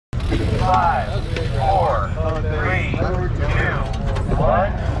5, 4, 3, 2,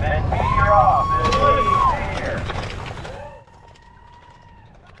 1, and meteor off. Stay here.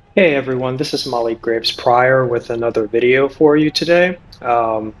 Hey everyone, this is Molly Graves Pryor with another video for you today.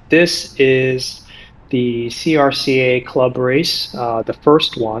 This is the CRCA Club Race, the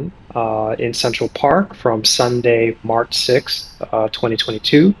first one in Central Park from Sunday, March 6th,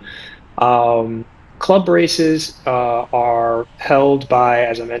 2022. Club races are held by,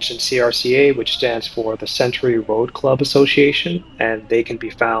 as I mentioned, CRCA, which stands for the Century Road Club Association, and they can be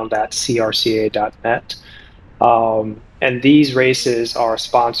found at crca.net. And these races are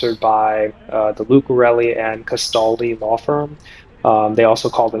sponsored by the Lucarelli and Castaldi law firm. They also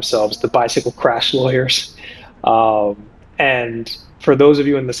call themselves the Bicycle Crash Lawyers. And for those of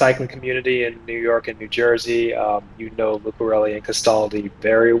you in the cycling community in New York and New Jersey, you know Lucarelli and Castaldi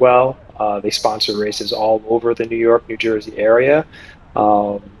very well. They sponsor races all over the New York, New Jersey area.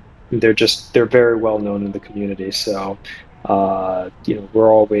 They're very well known in the community. So,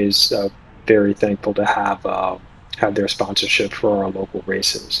 we're always very thankful to have their sponsorship for our local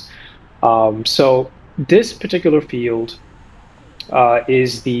races. So this particular field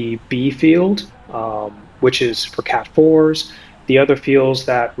is the B field, which is for Cat 4s. The other fields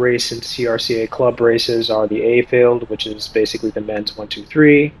that race in CRCA club races are the A field, which is basically the men's 1, 2,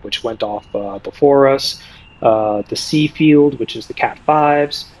 3, which went off before us. The C field, which is the Cat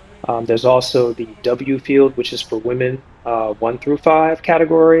 5s. There's also the W field, which is for women 1 through 5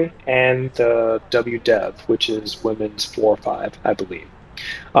 category, and the W Dev, which is women's 4 or 5, I believe.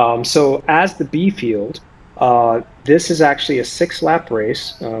 So as the B field, this is actually a 6-lap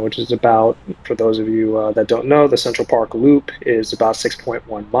race, which is about, for those of you that don't know, the Central Park Loop is about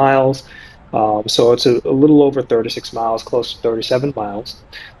 6.1 miles. So it's a little over 36 miles, close to 37 miles.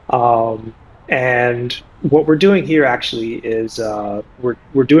 And what we're doing here actually is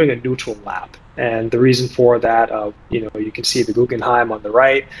we're doing a neutral lap. And the reason for that, you can see the Guggenheim on the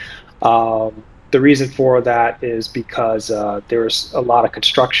right. The reason for that is because there's a lot of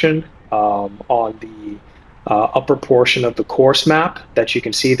construction on the upper portion of the course map that you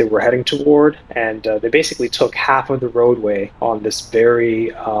can see that we're heading toward. And they basically took half of the roadway on this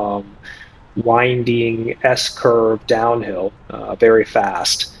very winding S-curve downhill very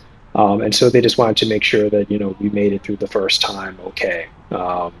fast. And so they just wanted to make sure that, we made it through the first time okay.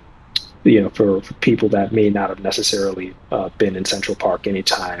 For people that may not have necessarily been in Central Park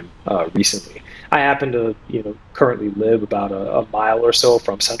anytime recently. I happen to, currently live about a mile or so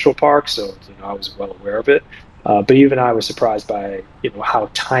from Central Park, so, I was well aware of it. But even I was surprised by, how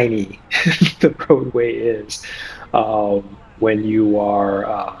tiny the roadway is when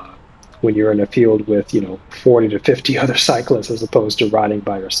you're in a field with, 40 to 50 other cyclists as opposed to riding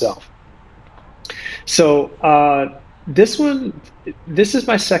by yourself. So this is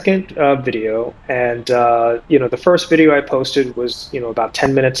my second video, and the first video I posted was about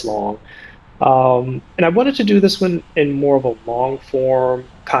 10 minutes long, and I wanted to do this one in more of a long form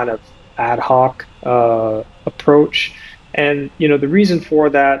kind of ad hoc approach. And the reason for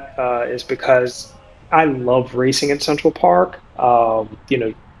that is because I love racing in Central Park.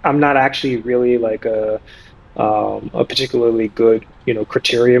 I'm not actually really like a particularly good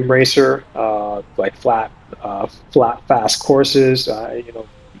criterium racer, like flat fast courses.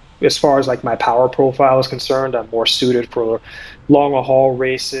 As far as like my power profile is concerned, I'm more suited for longer haul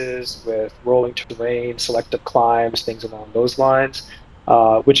races with rolling terrain, selective climbs, things along those lines,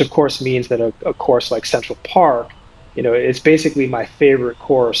 which of course means that a course like Central Park, it's basically my favorite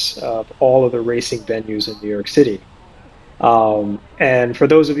course of all of the racing venues in New York City. And for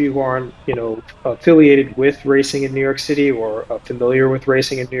those of you who aren't, affiliated with racing in New York City or familiar with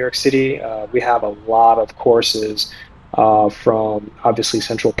racing in New York City, we have a lot of courses from obviously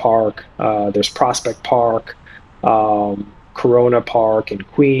Central Park. There's Prospect Park, Corona Park in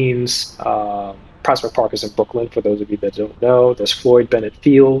Queens. Prospect Park is in Brooklyn, for those of you that don't know. There's Floyd Bennett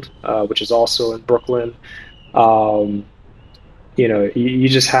Field, which is also in Brooklyn. You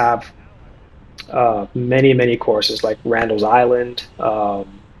just have many courses like Randall's Island,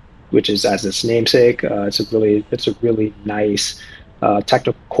 which is as its namesake. It's a really nice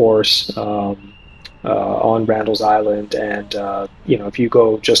technical course on Randall's Island. And if you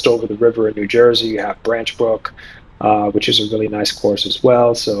go just over the river in New Jersey, you have Branch Brook, which is a really nice course as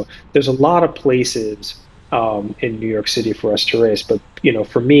well. So there's a lot of places in New York City for us to race, but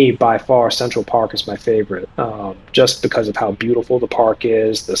for me, by far, Central Park is my favorite, just because of how beautiful the park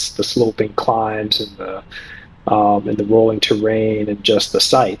is, the sloping climbs, and the rolling terrain, and just the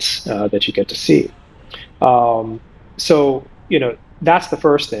sights that you get to see. So that's the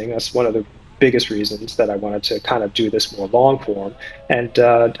first thing. That's one of the biggest reasons that I wanted to kind of do this more long form. And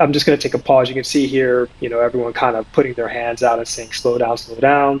I'm just going to take a pause. You can see here, everyone kind of putting their hands out and saying, slow down, slow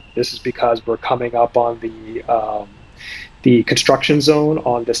down. This is because we're coming up on the construction zone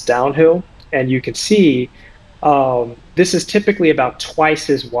on this downhill. And you can see this is typically about twice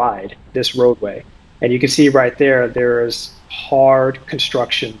as wide, this roadway. And you can see right there, there's hard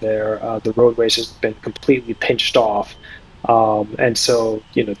construction there. The roadways has been completely pinched off. And so,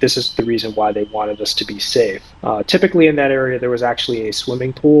 this is the reason why they wanted us to be safe. Typically in that area, there was actually a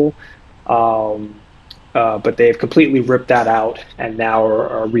swimming pool, but they've completely ripped that out and now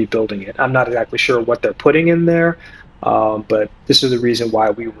are rebuilding it. I'm not exactly sure what they're putting in there, but this is the reason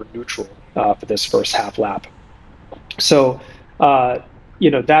why we were neutral for this first half lap. So,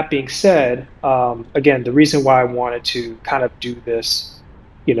 that being said, again, the reason why I wanted to kind of do this,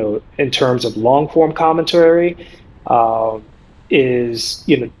 in terms of long form commentary, is,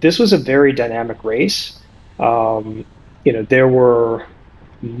 this was a very dynamic race. There were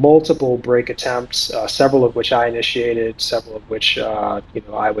multiple break attempts, several of which I initiated, several of which,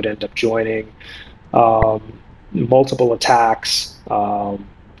 I would end up joining, multiple attacks,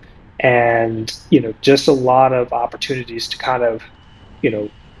 and, just a lot of opportunities to kind of,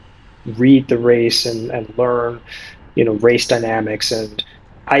 read the race and learn, race dynamics. And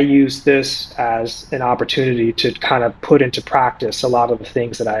I use this as an opportunity to kind of put into practice a lot of the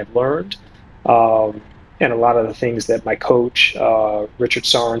things that I've learned, and a lot of the things that my coach, Richard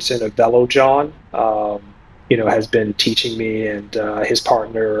Sorensen of VeloJawn, has been teaching me, and his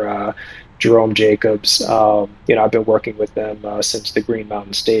partner, Jerome Jacobs. I've been working with them since the Green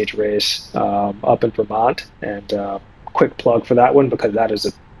Mountain Stage Race up in Vermont. And quick plug for that one, because that is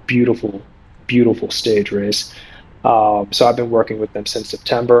a beautiful, beautiful stage race. So I've been working with them since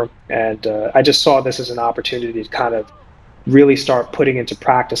September, and I just saw this as an opportunity to kind of really start putting into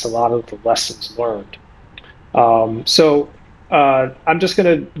practice a lot of the lessons learned. So I'm just going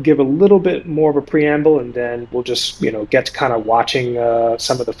to give a little bit more of a preamble, and then we'll just get to kind of watching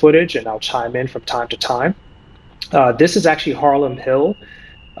some of the footage, and I'll chime in from time to time. This is actually Harlem Hill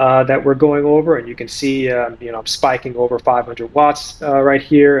that we're going over, and you can see I'm spiking over 500 watts right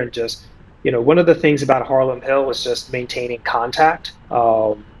here, and just one of the things about Harlem Hill is just maintaining contact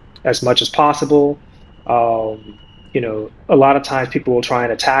as much as possible. A lot of times people will try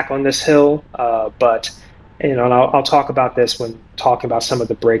and attack on this hill, but and I'll talk about this when talking about some of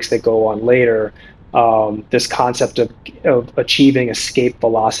the breaks that go on later. This concept of achieving escape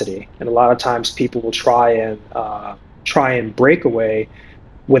velocity, and a lot of times people will try and break away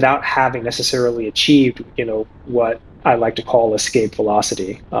without having necessarily achieved what I like to call escape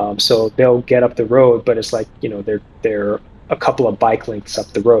velocity. So they'll get up the road, but it's like they're a couple of bike lengths up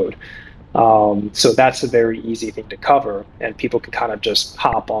the road. So that's a very easy thing to cover, and people can kind of just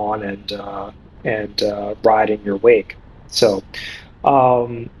hop on and ride in your wake. So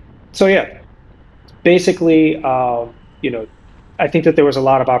yeah, basically, I think that there was a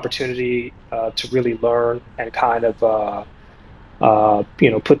lot of opportunity to really learn and kind of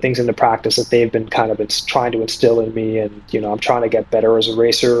put things into practice that they've been kind of trying to instill in me. And I'm trying to get better as a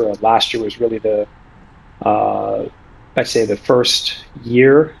racer. Last year was really I'd say the first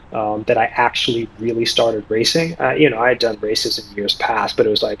year that I actually really started racing. I had done races in years past, but it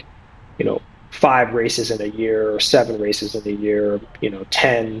was like 5 races in a year, or 7 races in a year,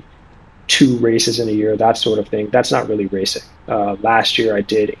 2 races in a year, that sort of thing. That's not really racing. Last year I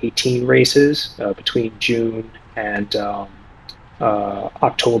did 18 races between June and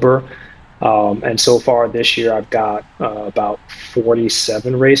October, and so far this year I've got about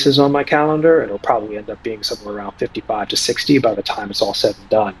 47 races on my calendar, and it'll probably end up being somewhere around 55 to 60 by the time it's all said and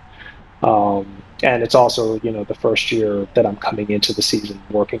done. And it's also the first year that I'm coming into the season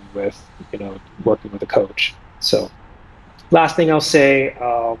working with a coach. So last thing I'll say,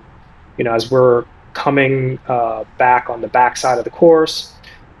 as we're coming back on the backside of the course,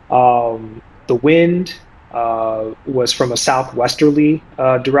 the wind was from a southwesterly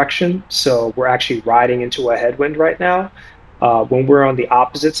direction, so we're actually riding into a headwind right now. When we're on the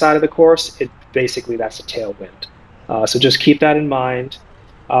opposite side of the course, basically that's a tailwind. So just keep that in mind.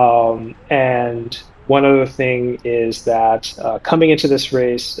 And one other thing is that coming into this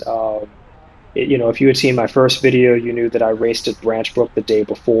race, if you had seen my first video, you knew that I raced at Branch Brook the day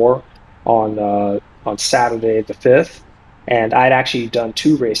before on Saturday the 5th. And I'd actually done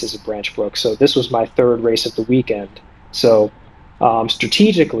 2 races at Branch Brook, so this was my 3rd race of the weekend. So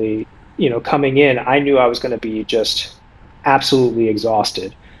strategically, coming in, I knew I was going to be just absolutely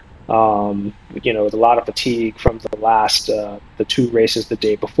exhausted. With a lot of fatigue from the last the 2 races the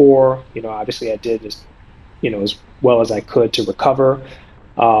day before. Obviously I did as well as I could to recover.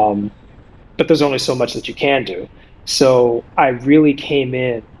 But but there's only so much that you can do. So I really came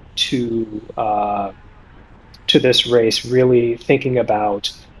in to this race really thinking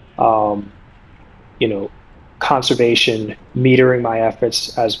about, um, you know, conservation, metering my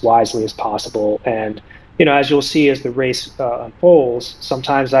efforts as wisely as possible. And, as you'll see as the race unfolds,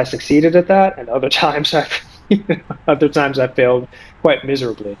 sometimes I succeeded at that, and other times I failed quite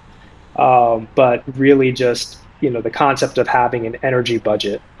miserably. But really just, the concept of having an energy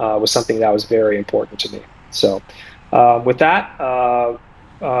budget was something that was very important to me. So with that,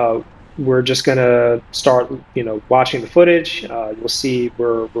 we're just going to start, watching the footage. You'll see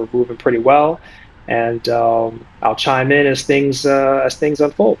we're moving pretty well, and I'll chime in as things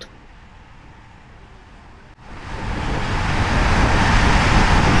unfold.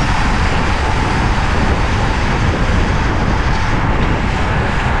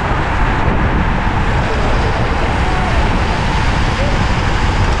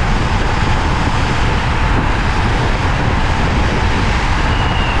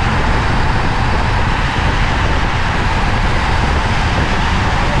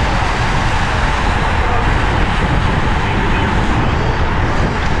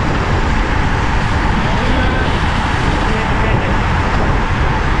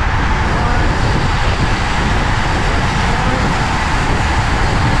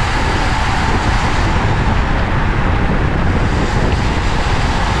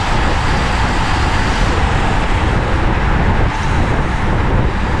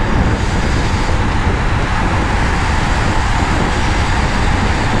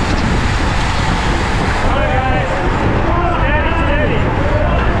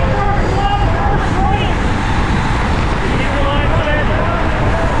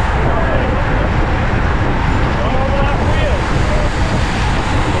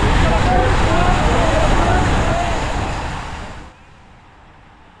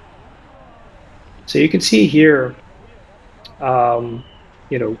 So you can see here,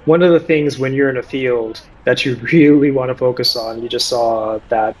 one of the things when you're in a field that you really want to focus on, you just saw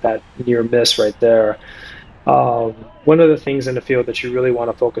that near miss right there. One of the things in the field that you really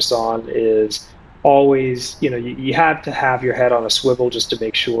want to focus on is always, you have to have your head on a swivel just to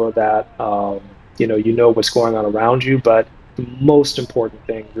make sure that, you know what's going on around you. But the most important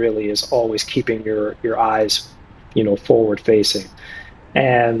thing really is always keeping your eyes, forward facing,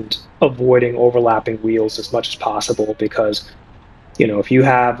 and avoiding overlapping wheels as much as possible, because if you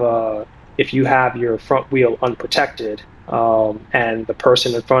have your front wheel unprotected, and the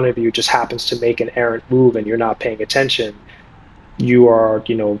person in front of you just happens to make an errant move and you're not paying attention, you are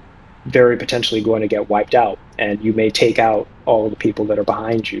very potentially going to get wiped out, and you may take out all of the people that are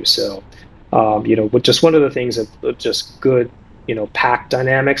behind you. So just one of the things of just good pack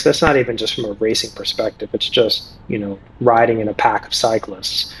dynamics, that's not even just from a racing perspective, it's just riding in a pack of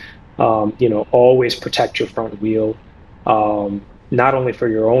cyclists. Always protect your front wheel, not only for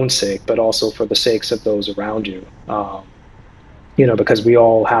your own sake but also for the sakes of those around you, because we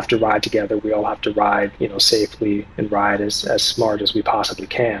all have to ride together, we all have to ride safely and ride as smart as we possibly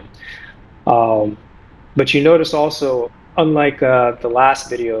can. But you notice also, unlike the last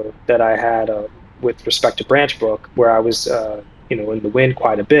video that I had with respect to Branch Brook, where I was in the wind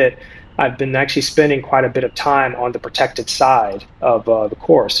quite a bit, I've been actually spending quite a bit of time on the protected side of the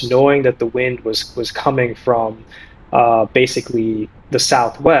course, knowing that the wind was coming from basically the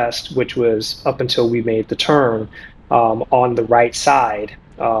southwest, which was, up until we made the turn, on the right side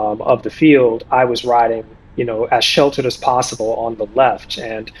of the field. I was riding as sheltered as possible on the left,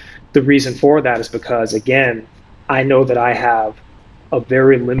 and the reason for that is because, again, I know that I have a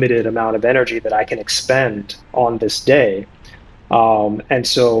very limited amount of energy that I can expend on this day. And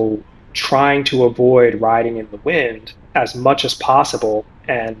so trying to avoid riding in the wind as much as possible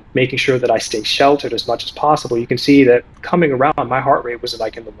and making sure that I stay sheltered as much as possible. You can see that coming around, my heart rate was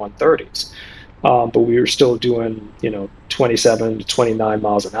like in the 130s, but we were still doing 27 to 29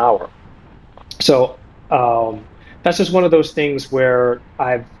 miles an hour. So that's just one of those things where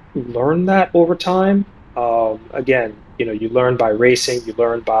I've learned that over time. Again, you learn by racing, you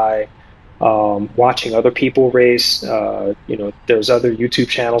learn by watching other people race. There's other YouTube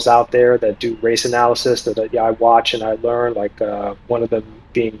channels out there that do race analysis that I watch and I learn, like one of them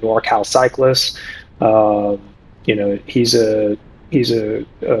being NorCal Cyclist. He's a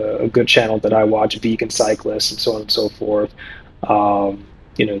good channel that I watch, Vegan Cyclists, and so on and so forth.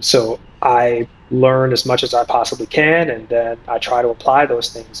 So I learn as much as I possibly can, and then I try to apply those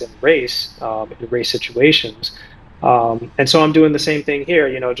things in race situations. And so I'm doing the same thing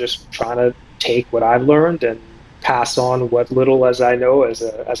here, just trying to take what I've learned and pass on what little as I know as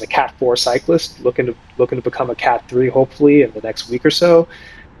a Cat 4 cyclist, looking to become a Cat 3 hopefully in the next week or so.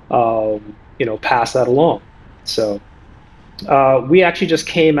 pass that along. So we actually just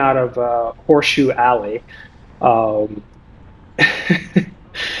came out of Horseshoe Alley. Um,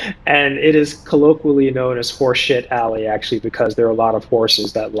 and it is colloquially known as Horseshit Alley, actually, because there are a lot of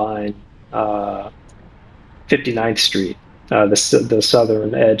horses that line 59th Street, the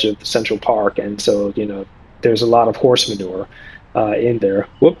southern edge of Central Park, and so there's a lot of horse manure in there.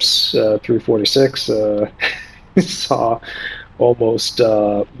 Whoops, 346 saw almost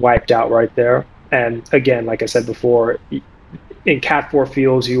wiped out right there. And again, like I said before, in Cat 4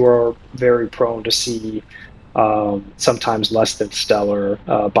 fields, you are very prone to see sometimes less than stellar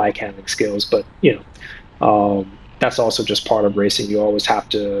bike handling skills, but that's also just part of racing. You always have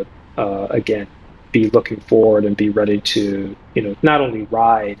to again be looking forward and be ready to not only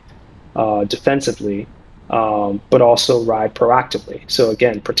ride defensively but also ride proactively. So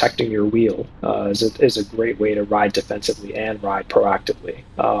again, protecting your wheel is a great way to ride defensively and ride proactively,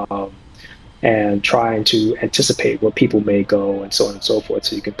 and trying to anticipate where people may go and so on and so forth,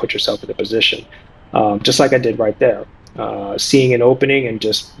 so you can put yourself in a position. Just like I did right there, seeing an opening and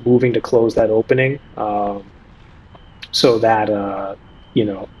just moving to close that opening, so that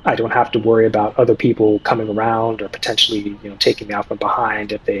I don't have to worry about other people coming around or potentially taking me out from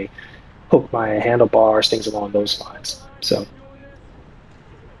behind if they hook my handlebars, things along those lines. So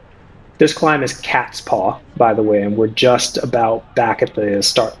this climb is Cat's Paw, by the way, and we're just about back at the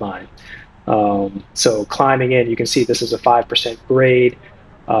start line. So climbing in, you can see this is a 5% grade.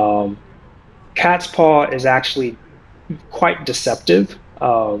 Cat's Paw is actually quite deceptive,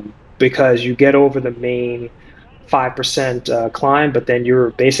 because you get over the main 5% climb, but then you're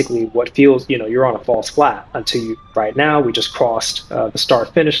basically what feels, you're on a false flat until right now, we just crossed the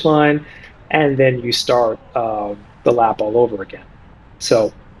start finish line, and then you start the lap all over again.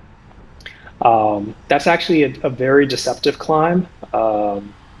 So that's actually a very deceptive climb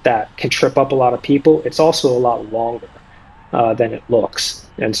that can trip up a lot of people. It's also a lot longer than it looks.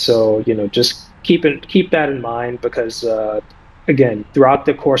 And so, just keep that in mind, because again, throughout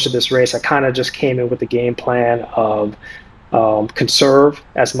the course of this race, I kind of just came in with the game plan of conserve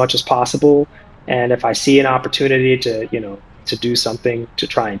as much as possible. And if I see an opportunity to do something, to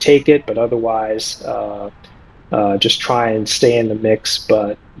try and take it, but otherwise just try and stay in the mix,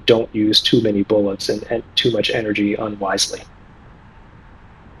 but don't use too many bullets and too much energy unwisely.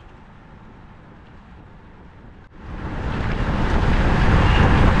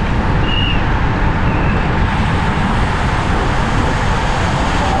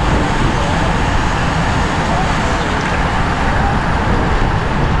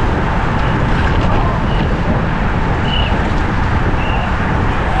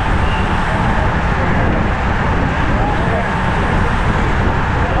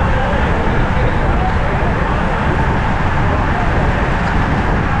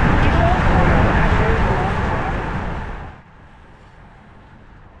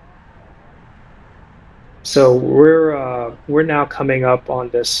 So we're now coming up on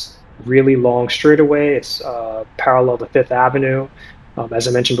this really long straightaway. It's parallel to Fifth Avenue. As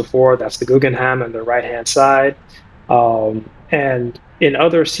I mentioned before, that's the Guggenheim on the right-hand side. And in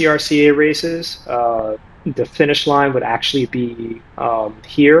other CRCA races, the finish line would actually be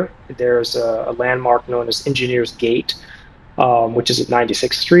here. There's a landmark known as Engineers Gate, which is at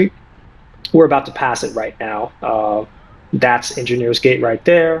 96th Street. We're about to pass it right now. That's Engineers Gate right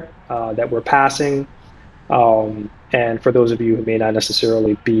there that we're passing. And for those of you who may not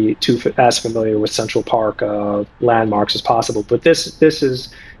necessarily be as familiar with Central Park landmarks as possible, but this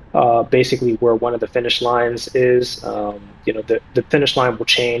is basically where one of the finish lines is. The finish line will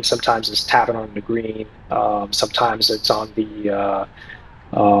change. Sometimes it's tapping on the green. Sometimes it's on the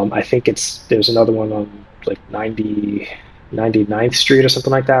I think there's another one on like 99th Street or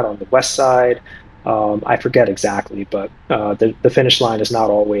something like that on the west side. I forget exactly, but the finish line is not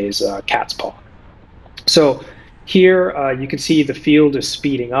always Cat's Paw. So here you can see the field is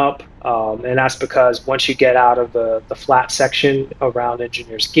speeding up, and that's because once you get out of the flat section around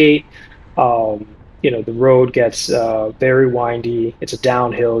Engineers Gate, the road gets very windy. It's a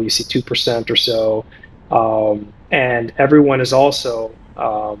downhill. You see 2% or so, and everyone is also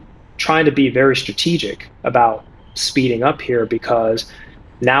trying to be very strategic about speeding up here, because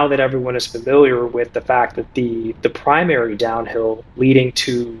now that everyone is familiar with the fact that the primary downhill leading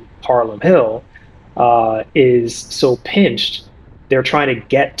to Harlem Hill is so pinched, they're trying to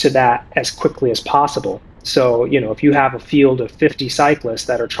get to that as quickly as possible. So, if you have a field of 50 cyclists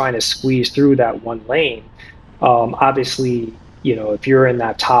that are trying to squeeze through that one lane, obviously, if you're in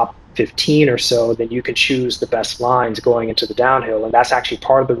that top 15 or so, then you can choose the best lines going into the downhill. And that's actually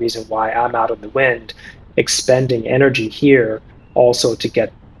part of the reason why I'm out of the wind, expending energy here also to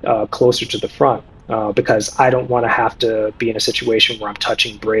get closer to the front because I don't want to have to be in a situation where I'm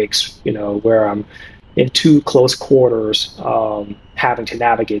touching brakes, where I'm in too close quarters, having to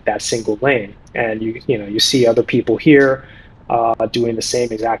navigate that single lane. And you see other people here doing the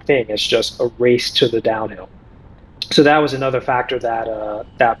same exact thing. It's just a race to the downhill. So that was another factor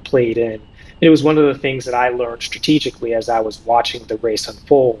that played in. It was one of the things that I learned strategically as I was watching the race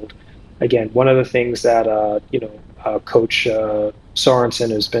unfold. Again, one of the things that Coach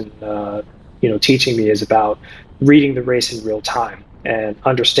Sorensen has been teaching me is about reading the race in real time and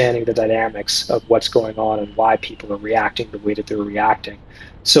understanding the dynamics of what's going on and why people are reacting the way that they're reacting.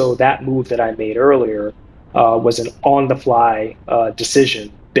 So that move that I made earlier was an on-the-fly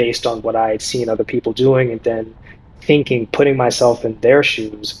decision based on what I had seen other people doing, and then putting myself in their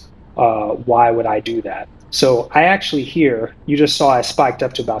shoes, why would I do that? So I actually you just saw I spiked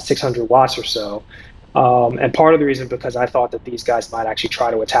up to about 600 watts or so. And part of the reason because I thought that these guys might actually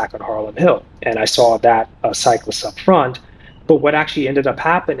try to attack on Harlem Hill. And I saw that cyclist up front. But what actually ended up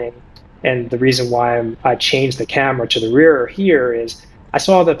happening, and the reason why I changed the camera to the rear here, is I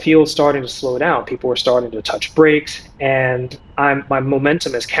saw the field starting to slow down. People were starting to touch brakes, and my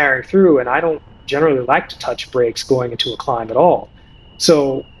momentum is carrying through, and I don't generally like to touch brakes going into a climb at all.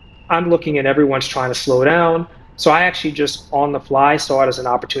 So I'm looking at everyone's trying to slow down. So I actually just on the fly saw it as an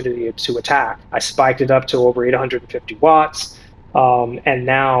opportunity to attack. I spiked it up to over 850 watts. And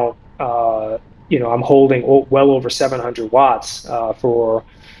now, I'm holding well over 700 watts for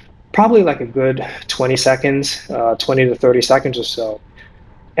probably like a good 20 seconds, 20 to 30 seconds or so.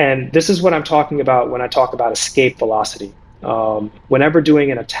 And this is what I'm talking about when I talk about escape velocity. Whenever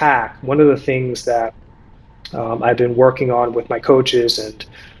doing an attack, one of the things that I've been working on with my coaches and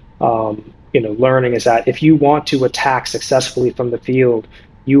learning is that if you want to attack successfully from the field,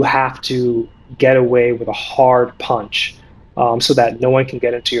 you have to get away with a hard punch so that no one can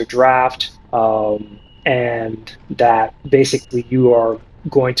get into your draft, and that basically you are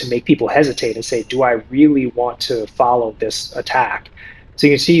going to make people hesitate and say, do I really want to follow this attack? So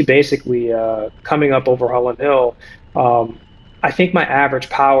you can see basically coming up over Harlem Hill, I think my average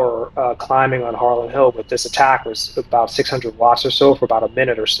power climbing on Harlem Hill with this attack was about 600 watts or so for about a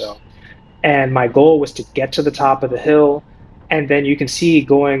minute or so. And my goal was to get to the top of the hill. And then you can see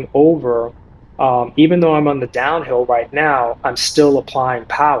going over, even though I'm on the downhill right now, I'm still applying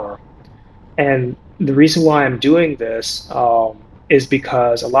power. And the reason why I'm doing this is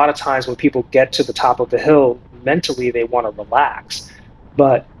because a lot of times when people get to the top of the hill, mentally they want to relax.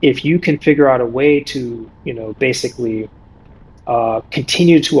 But if you can figure out a way to, basically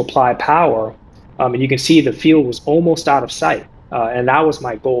continue to apply power, and you can see the field was almost out of sight. And that was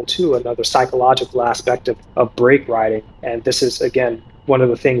my goal too, another psychological aspect of brake riding. And this is, again, one of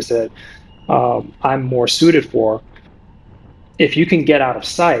the things that I'm more suited for. If you can get out of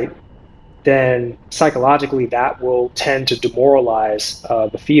sight, then psychologically that will tend to demoralize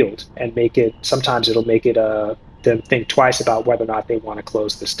the field and sometimes it'll make it them think twice about whether or not they want to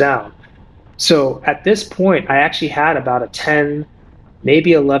close this down. So at this point, I actually had about a 10,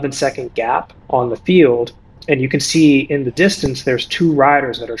 maybe 11-second gap on the field. And you can see in the distance, there's two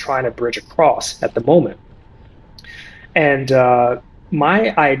riders that are trying to bridge across at the moment. And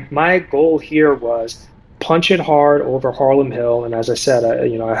my goal here was punch it hard over Harlem Hill. And as I said,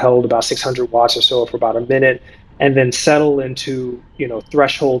 I held about 600 watts or so for about a minute, and then settle into,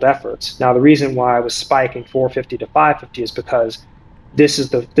 threshold efforts. Now, the reason why I was spiking 450 to 550 is because this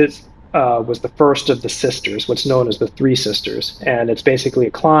was the first of the sisters, what's known as the Three Sisters. And it's basically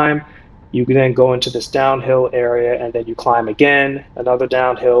a climb. You then go into this downhill area, and then you climb again, another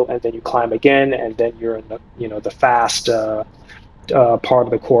downhill, and then you climb again, and then you're in the fast part of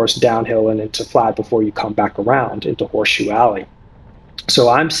the course downhill and into flat before you come back around into Horseshoe Alley. So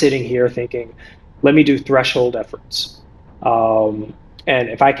I'm sitting here thinking, let me do threshold efforts. And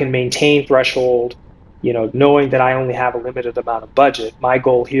if I can maintain threshold, knowing that I only have a limited amount of budget, my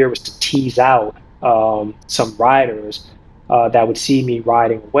goal here was to tease out some riders that would see me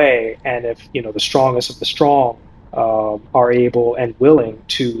riding away. And if, the strongest of the strong are able and willing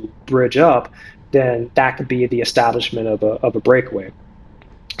to bridge up, then that could be the establishment of a breakaway.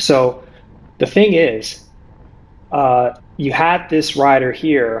 So the thing is, you had this rider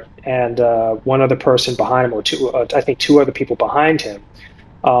here and one other person behind him, or I think two other people behind him.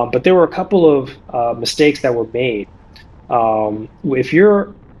 But there were a couple of mistakes that were made. If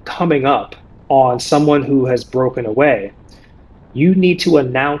you're coming up on someone who has broken away, you need to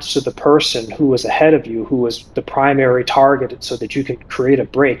announce to the person who was ahead of you, who was the primary target, so that you can create a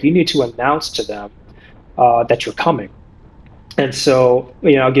break. You need to announce to them that you're coming. And so,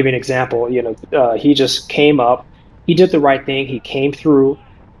 I'll give you an example. He just came up. He did the right thing. He came through,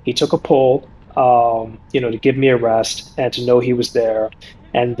 He took a pull, to give me a rest and to know he was there.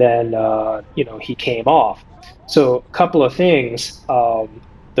 And then, he came off. So a couple of things.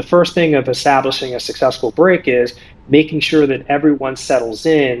 The first thing of establishing a successful break is making sure that everyone settles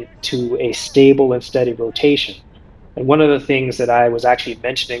in to a stable and steady rotation. And one of the things that I was actually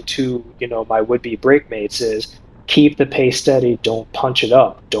mentioning to, my would-be breakmates is keep the pace steady, don't punch it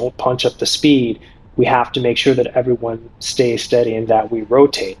up, don't punch up the speed. We have to make sure that everyone stays steady and that we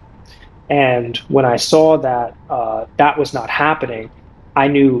rotate. And when I saw that that was not happening, I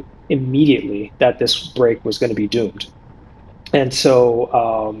knew immediately that this break was going to be doomed. And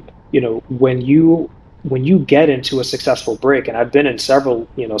so, when you get into a successful break, and I've been in several,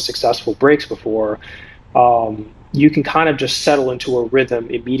 successful breaks before, you can kind of just settle into a rhythm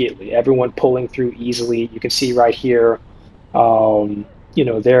immediately. Everyone pulling through easily. You can see right here,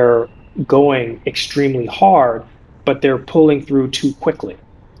 they're going extremely hard, but they're pulling through too quickly.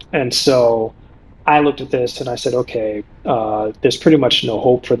 And so I looked at this and I said, okay, there's pretty much no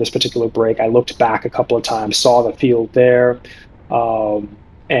hope for this particular break. I looked back a couple of times, saw the field there,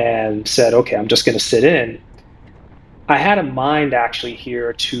 and said, okay, I'm just going to sit in. I had a mind actually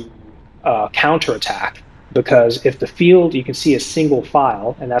here to counterattack, because if the field, you can see a single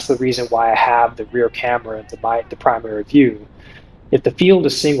file, and that's the reason why I have the rear camera and the primary view. If the field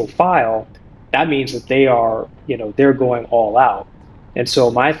is single file, that means that they are, they're going all out. And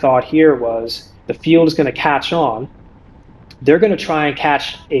so my thought here was the field is going to catch on. They're going to try and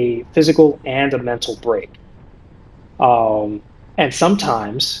catch a physical and a mental break. And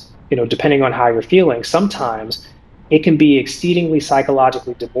sometimes, depending on how you're feeling, sometimes it can be exceedingly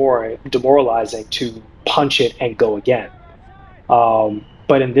psychologically demoralizing to punch it and go again.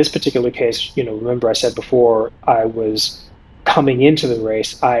 But in this particular case, remember I said before, I was coming into the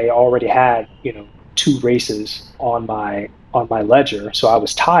race, I already had, 2 races on my ledger, so I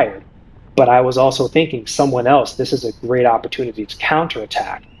was tired. But I was also thinking, someone else, this is a great opportunity to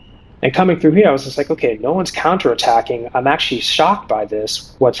counterattack. And coming through here, I was just like, okay, no one's counterattacking. I'm actually shocked by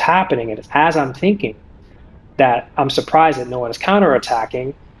this, what's happening. And as I'm thinking that I'm surprised that no one is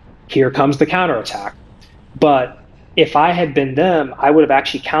counterattacking, here comes the counterattack. But if I had been them, I would have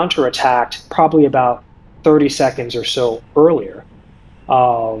actually counterattacked probably about 30 seconds or so earlier.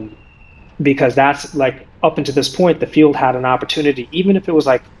 Because that's like, up until this point, the field had an opportunity, even if it was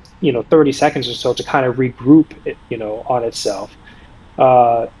like, 30 seconds or so, to kind of regroup it, on itself.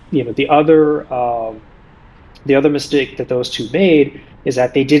 The other mistake that those two made is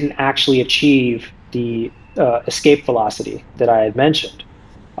that they didn't actually achieve the escape velocity that I had mentioned.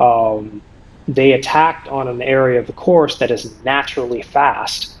 They attacked on an area of the course that is naturally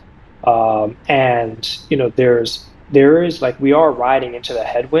fast, and there is like, we are riding into the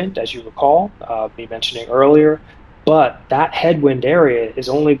headwind, as you recall me mentioning earlier. But that headwind area is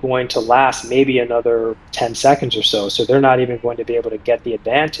only going to last maybe another 10 seconds or so. So they're not even going to be able to get the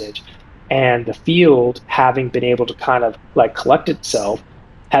advantage. And the field, having been able to kind of like collect itself,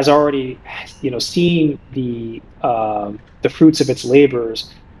 has already, seen the fruits of its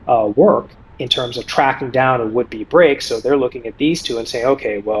labors work in terms of tracking down a would-be break. So they're looking at these two and saying,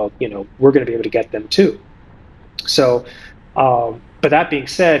 okay, well, we're going to be able to get them too. So, but that being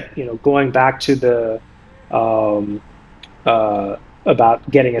said, going back to the about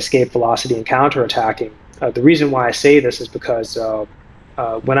getting escape velocity and counterattacking. The reason why I say this is because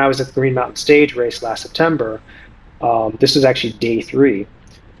when I was at the Green Mountain Stage Race last September, this was actually day 3,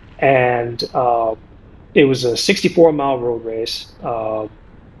 and it was a 64-mile road race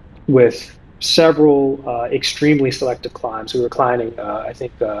with several extremely selective climbs. We were climbing, I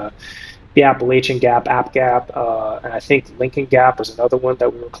think, the Appalachian Gap, App Gap, and I think Lincoln Gap was another one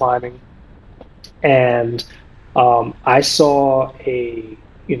that we were climbing. And I saw a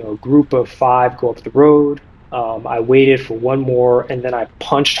group of 5 go up the road. I waited for one more, and then I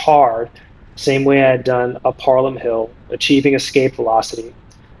punched hard, same way I had done up Harlem Hill, achieving escape velocity.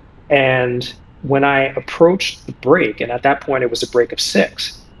 And when I approached the break, and at that point it was a break of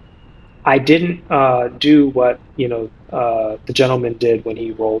 6, I didn't do what the gentleman did when he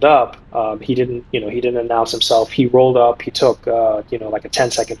rolled up. He didn't announce himself. He rolled up. He took like a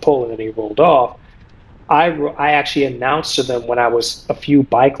 10-second pull, and then he rolled off. I actually announced to them when I was a few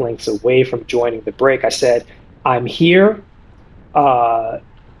bike lengths away from joining the break. I said, I'm here.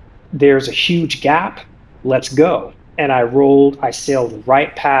 There's a huge gap. Let's go. And I sailed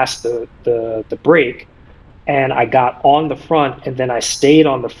right past the break, and I got on the front, and then I stayed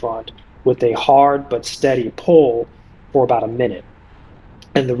on the front with a hard but steady pull for about a minute.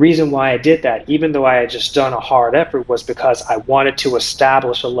 And the reason why I did that, even though I had just done a hard effort, was because I wanted to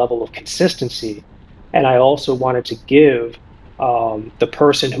establish a level of consistency. And I also wanted to give the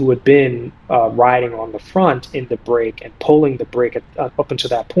person who had been riding on the front in the break and pulling the brake up until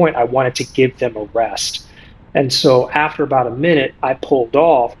that point, I wanted to give them a rest. And so after about a minute, I pulled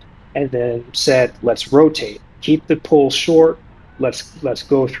off and then said, let's rotate, keep the pull short, let's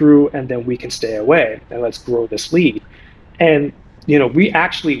go through, and then we can stay away and let's grow this lead. And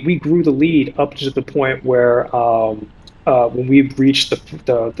we grew the lead up to the point where when we reached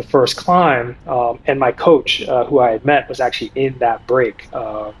the first climb, and my coach, who I had met, was actually in that break.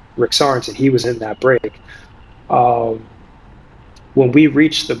 Rick Sorensen, he was in that break. When we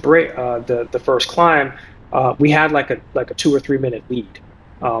reached the break, the first climb, we had like a 2 or 3 minute lead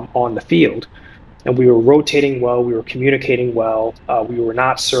on the field, and we were rotating well. We were communicating well. We were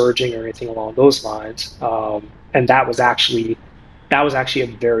not surging or anything along those lines, and that was actually a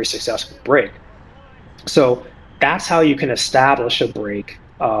very successful break. So that's how you can establish a break,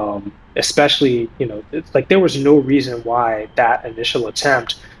 especially, like there was no reason why that initial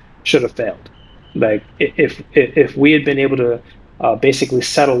attempt should have failed. Like if we had been able to basically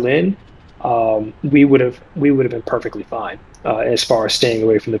settle in, we would have been perfectly fine as far as staying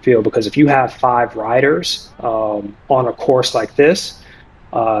away from the field. Because if you have 5 riders on a course like this,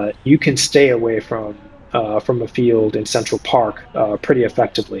 you can stay away from a field in Central Park pretty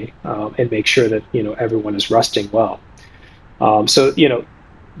effectively, and make sure that everyone is resting well. So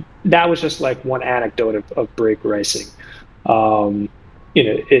that was just like one anecdote of break racing.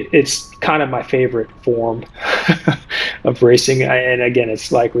 It's kind of my favorite form of racing, and again,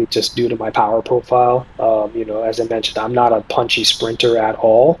 it's likely just due to my power profile. As I mentioned, I'm not a punchy sprinter at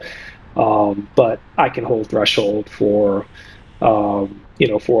all, but I can hold threshold for for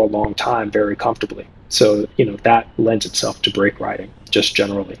a long time very comfortably. So that lends itself to break riding just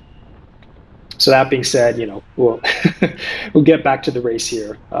generally. So that being said, we'll get back to the race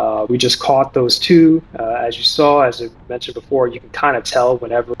here. We just caught those 2. As you saw, as I mentioned before, you can kind of tell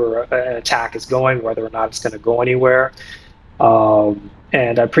whenever an attack is going, whether or not it's going to go anywhere.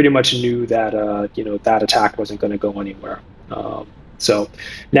 And I pretty much knew that that attack wasn't going to go anywhere. So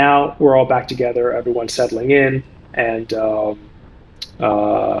now we're all back together, everyone's settling in, and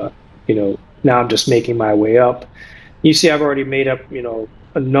now I'm just making my way up. You see, I've already made up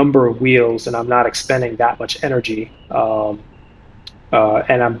a number of wheels, and I'm not expending that much energy. And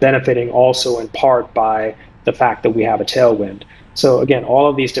I'm benefiting also in part by the fact that we have a tailwind. So again, all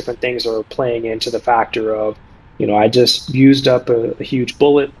of these different things are playing into the factor of, I just used up a huge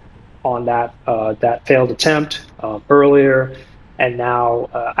bullet on that failed attempt earlier, and now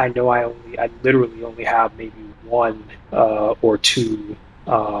I know I literally only have maybe 1 or 2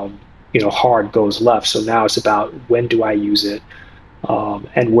 hard goes left. So now it's about when do I use it,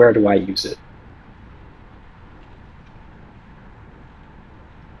 and where do I use it.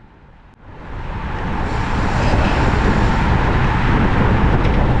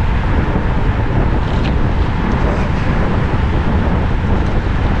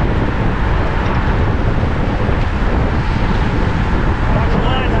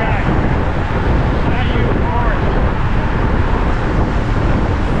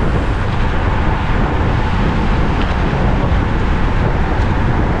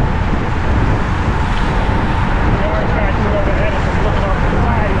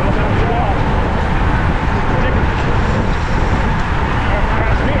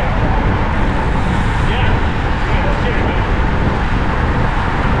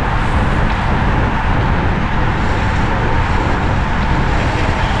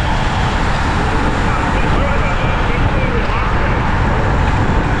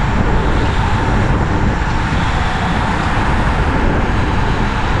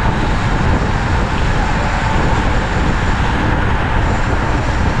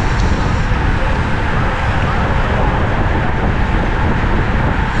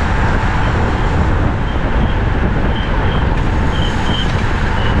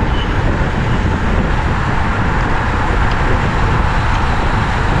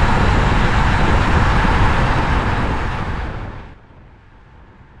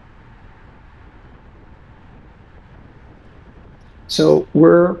 So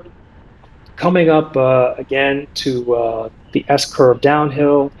we're coming up again to the S-curve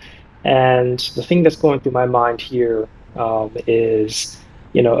downhill, and the thing that's going through my mind here is,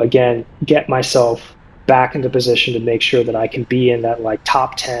 again, get myself back into position to make sure that I can be in that like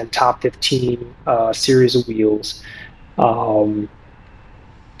top 10, top 15 series of wheels, so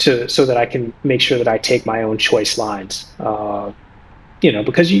that I can make sure that I take my own choice lines.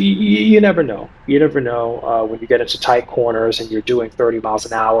 Because you never know. You never know when you get into tight corners and you're doing 30 miles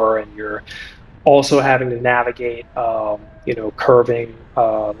an hour and you're also having to navigate, curving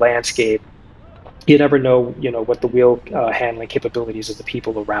landscape. you never know, what the wheel handling capabilities of the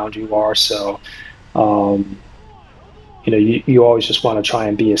people around you are. So, um, you always just want to try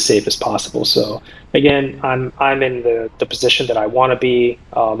and be as safe as possible. So again, I'm in the position that I want to be.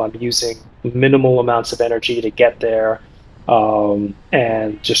 I'm using minimal amounts of energy to get there,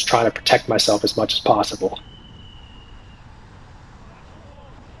 and just trying to protect myself as much as possible.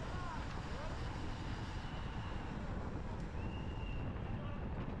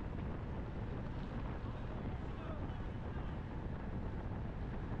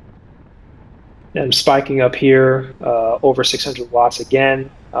 And spiking up here, over 600 watts again.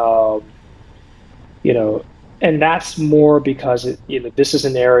 You know, and that's more because this is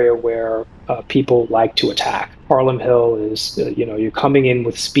an area where people like to attack. Harlem Hill is, you're coming in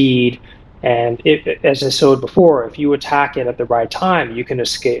with speed, and as I showed before, if you attack it at the right time, you can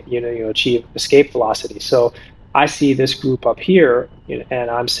escape. You achieve escape velocity. So I see this group up here, and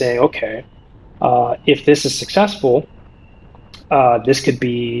I'm saying, okay, if this is successful, this could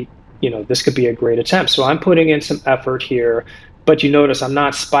be, this could be a great attempt. So I'm putting in some effort here, but you notice I'm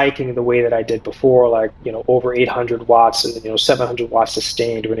not spiking the way that I did before, like, over 800 watts and, 700 watts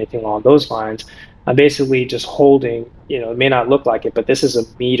sustained or anything along those lines. I'm basically just holding, it may not look like it, but this is a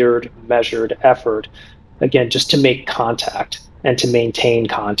metered, measured effort, again, just to make contact and to maintain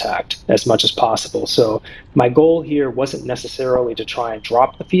contact as much as possible. So my goal here wasn't necessarily to try and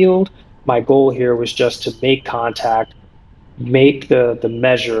drop the field. My goal here was just to make contact, make the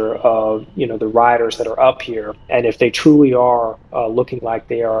measure of the riders that are up here, and if they truly are looking like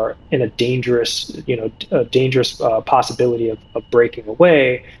they are in a dangerous possibility of breaking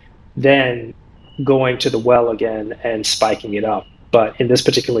away, then going to the well again and spiking it up. But in this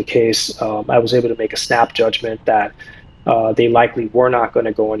particular case, I was able to make a snap judgment that they likely were not going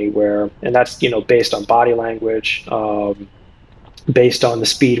to go anywhere, and that's based on body language, based on the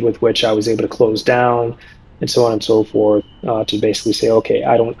speed with which I was able to close down, and so on and so forth, to basically say, okay,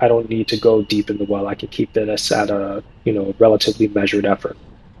 I don't need to go deep in the well. I can keep this at a relatively measured effort.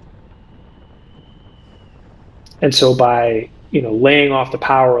 And so by laying off the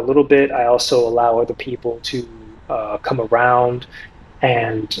power a little bit, I also allow other people to come around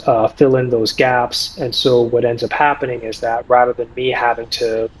and fill in those gaps. And so what ends up happening is that rather than me having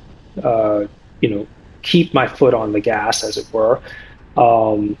to uh, you know keep my foot on the gas, as it were,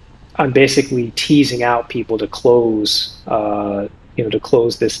 I'm basically teasing out people to close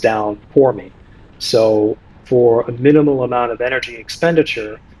this down for me. So for a minimal amount of energy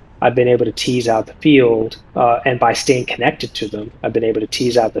expenditure, I've been able to tease out the field, and by staying connected to them, I've been able to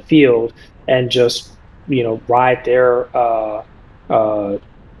tease out the field and just ride uh,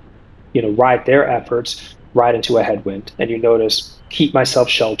 their efforts right into a headwind. And you notice keep myself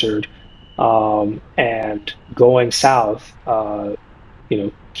sheltered, and going south,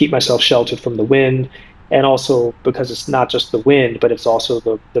 keep myself sheltered from the wind, and also because it's not just the wind, but it's also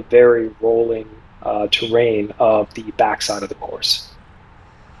the very rolling terrain of the backside of the course.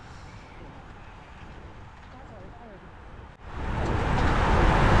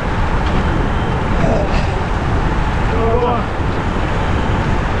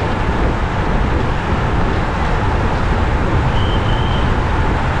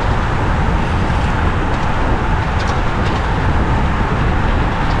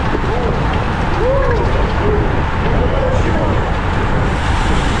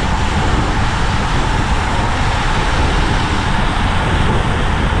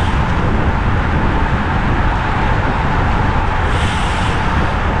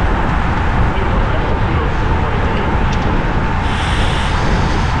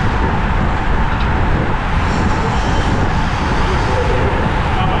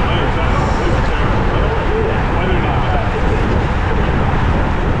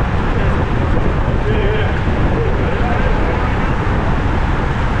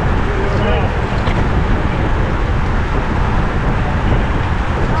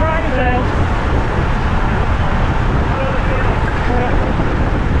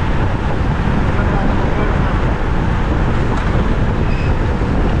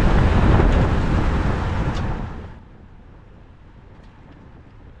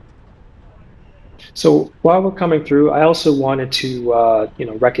 So while we're coming through, I also wanted to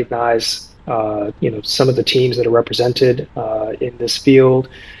recognize some of the teams that are represented in this field.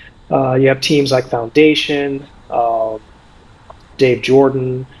 You have teams like Foundation, Dave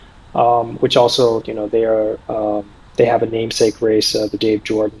Jordan, which also they have a namesake race, the Dave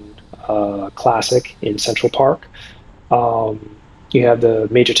Jordan Classic in Central Park. You have the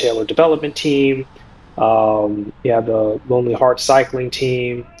Major Taylor Development Team. You have the Lonely Heart Cycling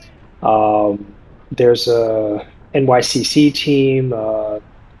Team. There's a NYCC team,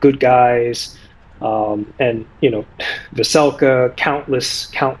 Good Guys. And Veselka,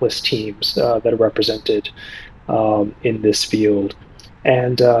 countless teams that are represented in this field.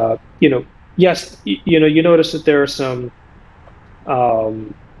 And yes, you notice that there are some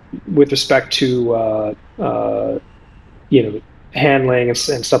with respect to handling and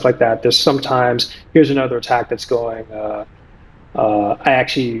stuff like that. There's sometimes here's another attack that's going. I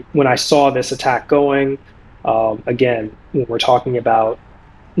actually, when I saw this attack going, again, when we're talking about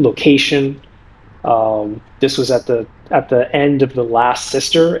location, this was at the end of the last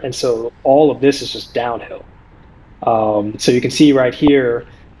sister, and so all of this is just downhill. So you can see right here,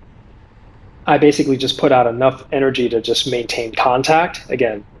 I basically just put out enough energy to just maintain contact.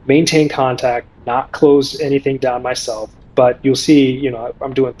 Again, maintain contact, not close anything down myself. But you'll see,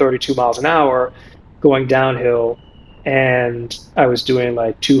 I'm doing 32 miles an hour going downhill, and I was doing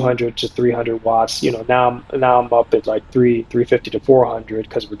like 200 to 300 watts. Now I'm up at like 350 to 400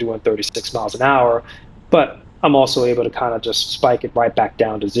 because we're doing 36 miles an hour. But I'm also able to kind of just spike it right back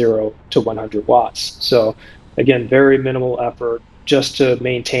down to 0 to 100 watts. So again, very minimal effort just to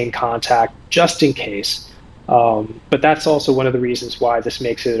maintain contact, just in case. But that's also one of the reasons why this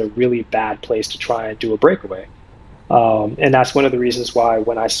makes it a really bad place to try and do a breakaway. And that's one of the reasons why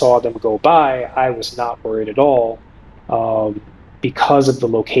when I saw them go by, I was not worried at all, because of the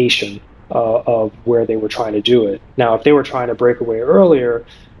location of where they were trying to do it. Now, if they were trying to break away earlier,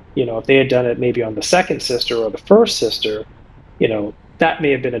 if they had done it maybe on the second sister or the first sister, that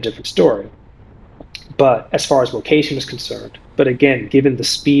may have been a different story. But as far as location is concerned, but again, given the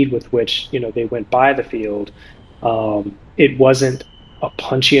speed with which they went by the field, it wasn't a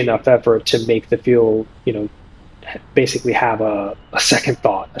punchy enough effort to make the field basically have a second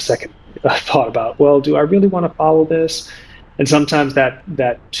thought about, well, do I really want to follow this? And sometimes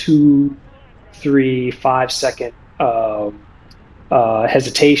that 2, 3, 5 second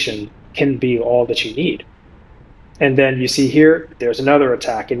hesitation can be all that you need. And then you see here, there's another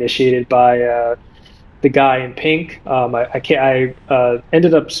attack initiated by the guy in pink. I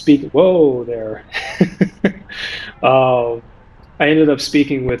ended up speaking. Whoa, there. I ended up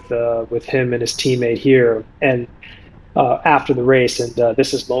speaking with him and his teammate here, and after the race, and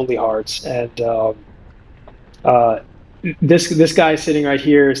this is Lonely Hearts, and this guy sitting right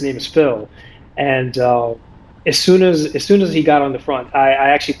here, his name is Phil, and as soon as he got on the front, I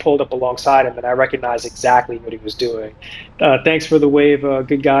actually pulled up alongside him, and I recognized exactly what he was doing. Thanks for the wave,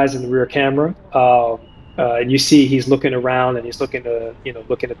 good guys in the rear camera. And you see he's looking around and he's looking at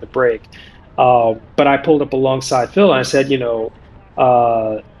the brake. But I pulled up alongside Phil and I said,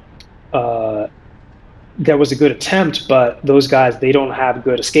 that was a good attempt, but those guys, they don't have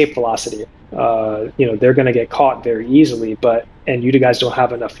good escape velocity. They're going to get caught very easily, and you guys don't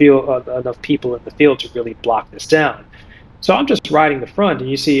have enough people in the field to really block this down. So I'm just riding the front, and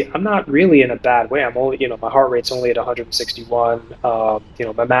you see I'm not really in a bad way. I'm only, my heart rate's only at 161.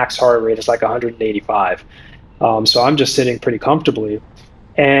 My max heart rate is like 185. So I'm just sitting pretty comfortably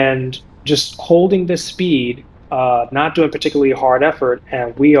and just holding this speed, not doing particularly hard effort,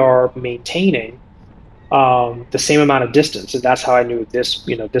 and we are maintaining the same amount of distance. And that's how I knew this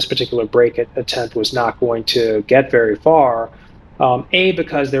particular break attempt was not going to get very far. A,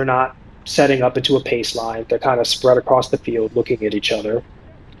 because they're not setting up into a pace line. They're kind of spread across the field looking at each other.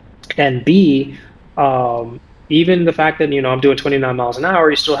 And B, even the fact that, I'm doing 29 miles an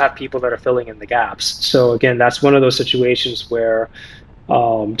hour, you still have people that are filling in the gaps. So again, that's one of those situations where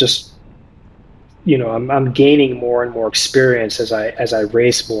I'm gaining more and more experience as I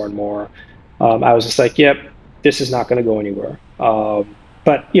race more and more. I was just like, yep, this is not going to go anywhere.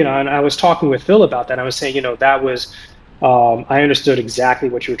 But, and I was talking with Phil about that. I was saying, that was, I understood exactly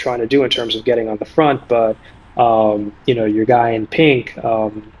what you were trying to do in terms of getting on the front, but, your guy in pink,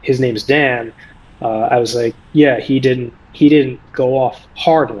 his name's Dan. I was like, yeah, he didn't go off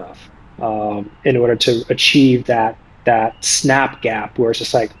hard enough in order to achieve that snap gap where it's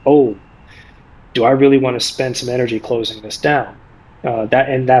just like, oh, do I really want to spend some energy closing this down?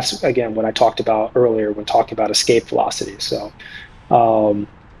 That's again what I talked about earlier when talking about escape velocity. So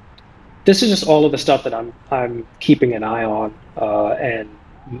this is just all of the stuff that I'm keeping an eye on and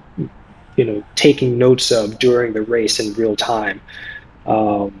taking notes of during the race in real time,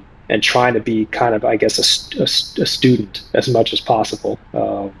 and trying to be kind of, I guess, a student as much as possible,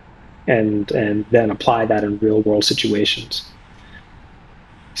 and then apply that in real world situations.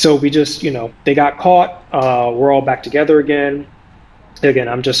 So we just, they got caught. We're all back together again. Again,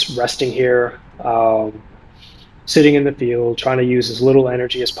 I'm just resting here, sitting in the field, trying to use as little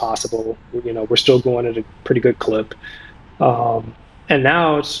energy as possible. We're still going at a pretty good clip. And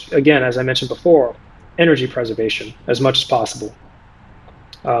now it's, again, as I mentioned before, energy preservation as much as possible.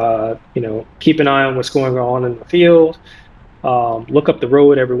 keep an eye on what's going on in the field. Look up the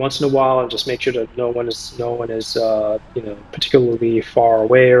road every once in a while and just make sure that no one is particularly far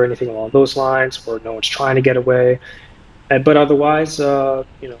away or anything along those lines, or no one's trying to get away. But otherwise,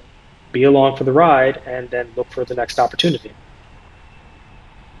 be along for the ride and then look for the next opportunity.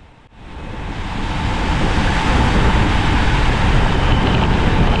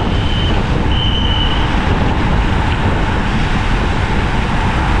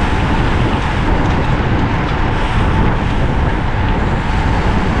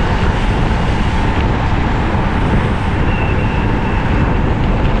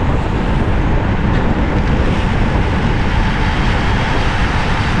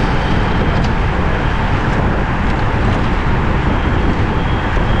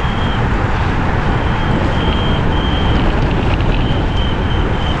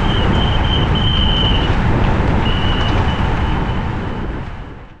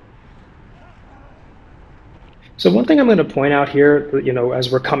 So one thing I'm going to point out here,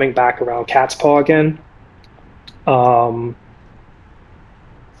 as we're coming back around cat's paw again,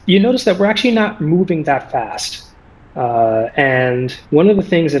 you notice that we're actually not moving that fast. And one of the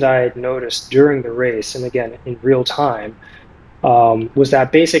things that I had noticed during the race, and again, in real time, was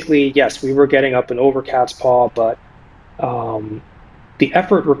that basically, yes, we were getting up and over cat's paw, but the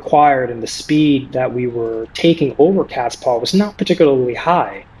effort required and the speed that we were taking over cat's paw was not particularly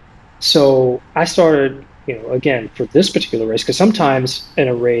high. So I started, again, for this particular race, because sometimes in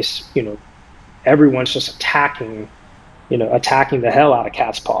a race, everyone's just attacking the hell out of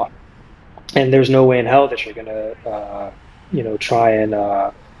cat's paw, and there's no way in hell that you're gonna, try and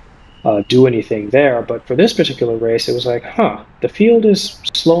do anything there. But for this particular race, it was like, the field is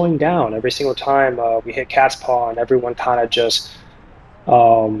slowing down every single time we hit cat's paw, and everyone kind of just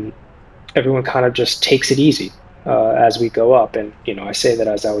takes it easy as we go up. And I say that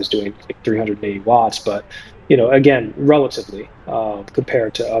as I was doing like 380 watts, but again, relatively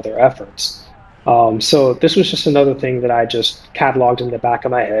compared to other efforts. So this was just another thing that I just cataloged in the back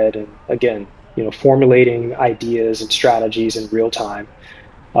of my head, and again, formulating ideas and strategies in real time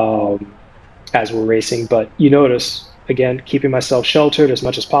as we're racing. But you notice, again, keeping myself sheltered as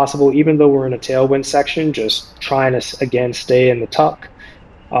much as possible, even though we're in a tailwind section, just trying to, again, stay in the tuck,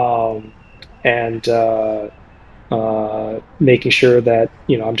 and making sure that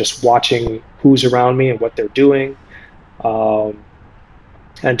I'm just watching who's around me and what they're doing,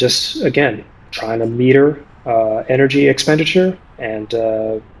 and just, again, trying to meter energy expenditure, and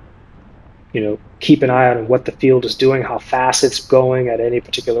keep an eye on what the field is doing, how fast it's going at any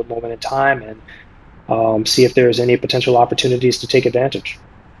particular moment in time, and see if there's any potential opportunities to take advantage.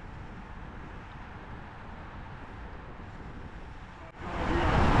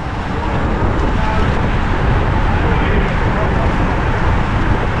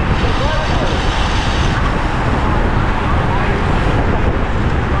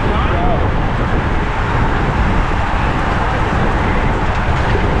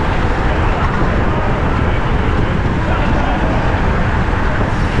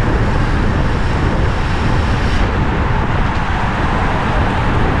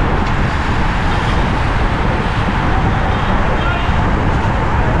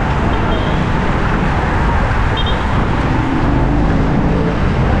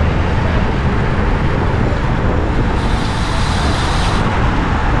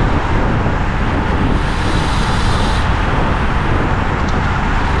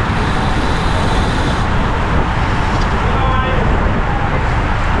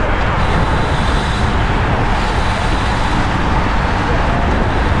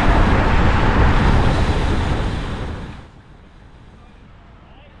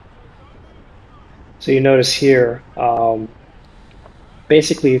 So you notice here,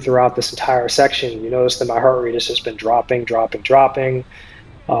 basically throughout this entire section, you notice that my heart rate has just been dropping.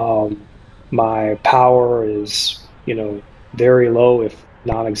 My power is, very low, if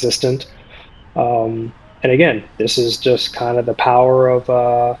non-existent. And again, this is just kind of the power of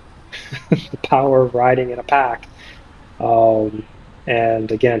the power of riding in a pack.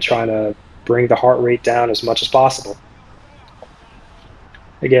 And again, trying to bring the heart rate down as much as possible.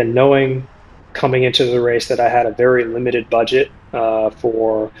 Again, knowing coming into the race that I had a very limited budget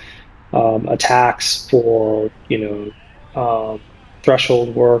for attacks, for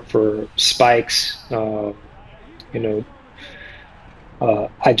threshold work, for spikes. I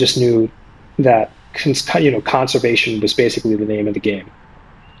just knew that conservation was basically the name of the game.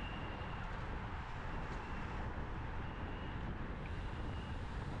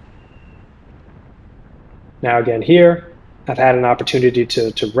 Now again here, I've had an opportunity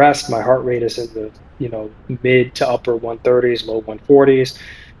to rest. My heart rate is in the mid to upper 130s, low 140s,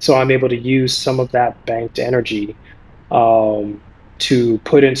 so I'm able to use some of that banked energy to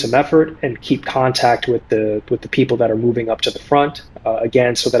put in some effort and keep contact with the people that are moving up to the front,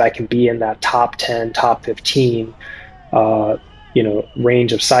 again, so that I can be in that top 10, top 15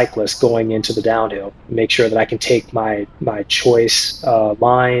 range of cyclists going into the downhill. Make sure that I can take my choice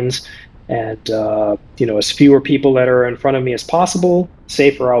lines, and as fewer people that are in front of me as possible,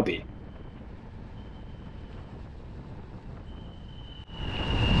 safer I'll be.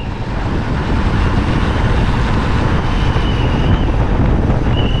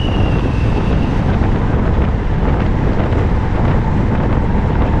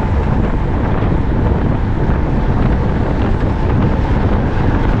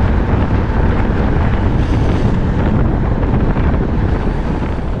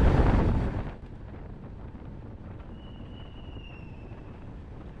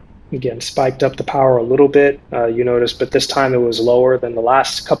 Again, spiked up the power a little bit, you notice, but this time it was lower than the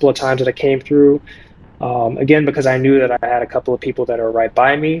last couple of times that I came through. Again, because I knew that I had a couple of people that are right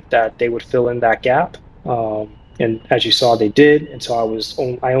by me, that they would fill in that gap. And as you saw, they did. And so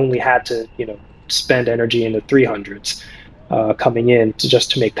I only had to, spend energy in the 300s coming in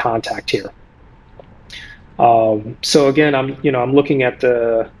to make contact here. So again, I'm looking at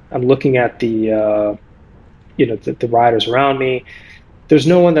the riders around me. There's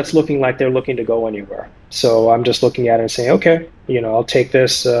no one that's looking like they're looking to go anywhere. So I'm just looking at it and saying, okay, I'll take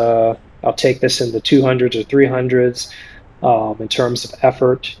this in the 200s or 300s in terms of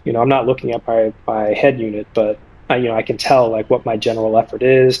effort. I'm not looking at my head unit, but I can tell like what my general effort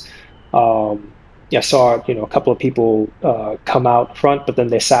is. I saw a couple of people come out front, but then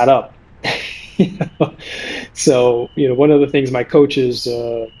they sat up. So one of the things my coaches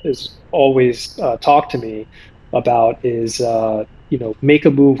is always talk to me about is make a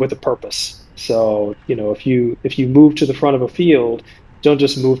move with a purpose. So if you move to the front of a field, don't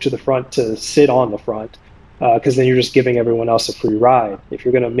just move to the front to sit on the front, because then you're just giving everyone else a free ride. If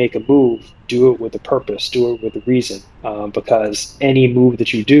you're going to make a move, do it with a purpose, do it with a reason, because any move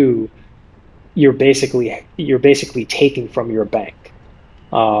that you do, you're basically taking from your bank.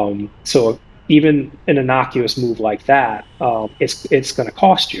 So even an innocuous move like that, it's going to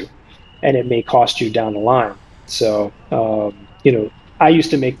cost you, and it may cost you down the line. So I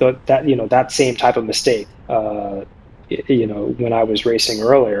used to make that same type of mistake when I was racing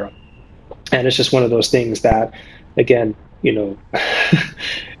earlier, and it's just one of those things that, again,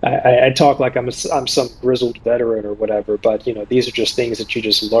 I talk like I'm some grizzled veteran or whatever, but these are just things that you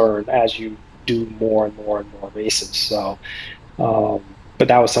just learn as you do more and more and more races. So but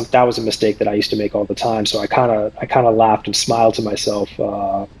that was a mistake that I used to make all the time. So I kind of laughed and smiled to myself,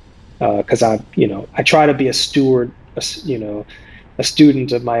 because I try to be a steward, a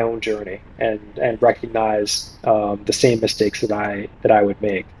student of my own journey, and recognize the same mistakes that I would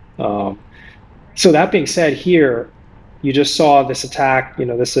make. So that being said, here you just saw this attack,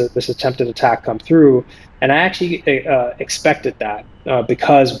 this attempted attack come through, and I actually expected that,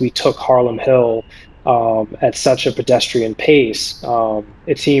 because we took Harlem Hill at such a pedestrian pace.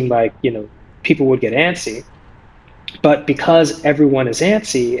 It seemed like people would get antsy. But because everyone is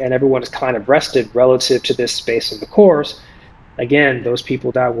antsy and everyone is kind of rested relative to this space in the course, again, those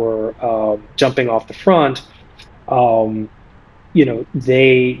people that were jumping off the front,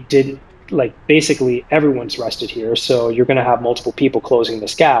 they didn't, like, basically everyone's rested here. So you're going to have multiple people closing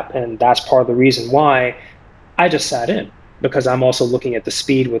this gap. And that's part of the reason why I just sat in, because I'm also looking at the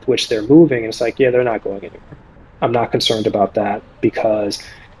speed with which they're moving. And it's like, yeah, they're not going anywhere. I'm not concerned about that, because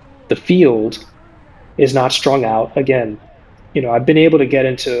the field is not strung out. Again, I've been able to get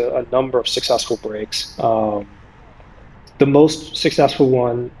into a number of successful breaks. The most successful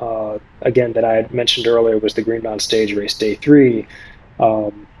one, again, that I had mentioned earlier was the Green Mountain Stage Race Day 3.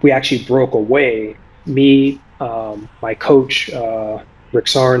 We actually broke away, me, my coach, Rick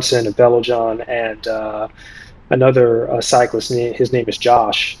Sorensen of VeloJawn, and another cyclist, his name is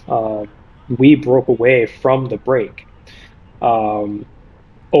Josh. We broke away from the break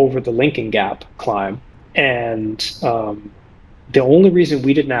over the Lincoln Gap climb. And the only reason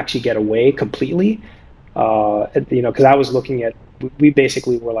we didn't actually get away completely, because I was looking at, we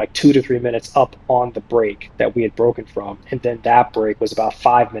basically were like 2 to 3 minutes up on the break that we had broken from, and then that break was about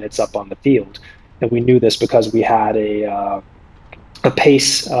 5 minutes up on the field. And we knew this because we had a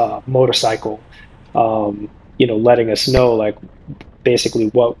pace motorcycle, letting us know, like, basically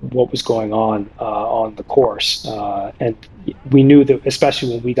what was going on the course. And we knew that,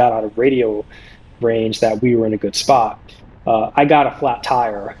 especially when we got out of radio range, that we were in a good spot. I got a flat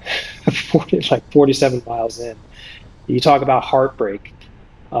tire 47 miles in, You talk about heartbreak.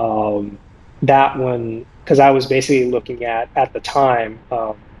 That one, because I was basically looking at the time,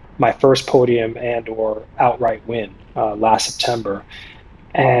 my first podium and or outright win last September,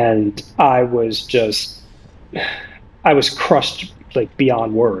 and I was crushed like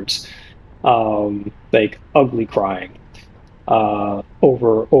beyond words, like ugly crying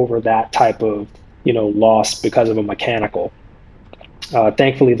over that type of loss because of a mechanical.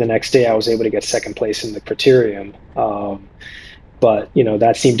 Thankfully, the next day I was able to get second place in the criterium. But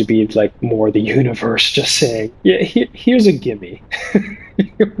that seemed to be like more the universe just saying, yeah, here's a gimme.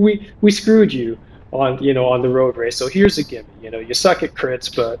 We screwed you on the road race, so here's a gimme. You suck at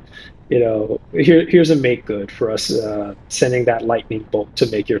crits, but here's a make good for us sending that lightning bolt to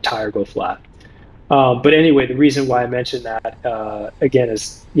make your tire go flat. But anyway, the reason why I mentioned that again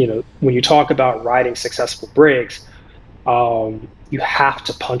is when you talk about riding successful breaks, you have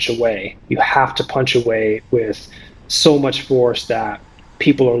to punch away. You have to punch away with so much force that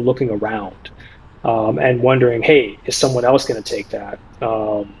people are looking around and wondering, hey, is someone else going to take that?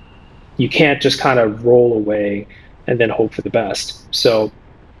 You can't just kind of roll away and then hope for the best. So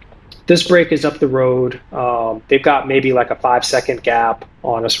this break is up the road. They've got maybe like a 5-second gap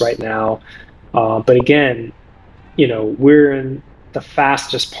on us right now. But again, we're in the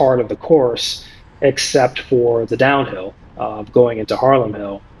fastest part of the course except for the downhill going into Harlem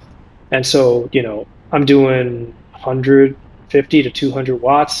Hill. And so, I'm doing 150 to 200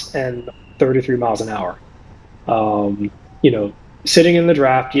 watts and 33 miles an hour. Sitting in the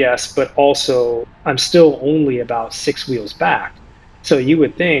draft, yes, but also I'm still only about 6 wheels back. So you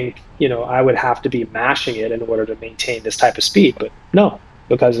would think, I would have to be mashing it in order to maintain this type of speed, but no,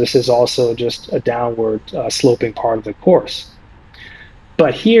 because this is also just a downward sloping part of the course.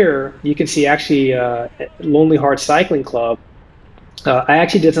 But here you can see actually Lonely Heart Cycling Club. I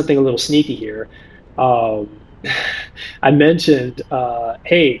actually did something a little sneaky here. I mentioned,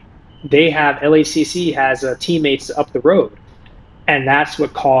 hey, LHCC has teammates up the road. And that's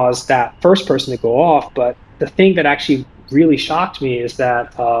what caused that first person to go off. But the thing that actually really shocked me is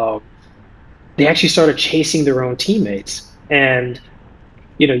that they actually started chasing their own teammates. And,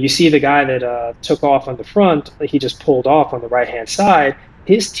 you see the guy that took off on the front, he just pulled off on the right-hand side.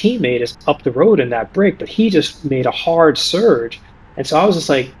 His teammate is up the road in that break, but he just made a hard surge. And so I was just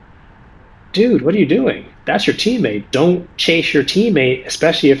like, dude, what are you doing? That's your teammate. Don't chase your teammate,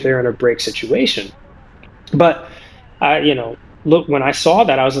 especially if they're in a break situation. But, look, when I saw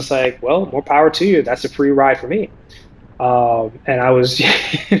that, I was just like, well, more power to you. That's a free ride for me. And I was,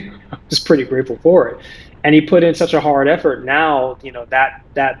 I was pretty grateful for it. And he put in such a hard effort. Now,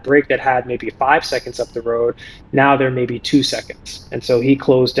 that break that had maybe 5 seconds up the road, now there may be 2 seconds. And so he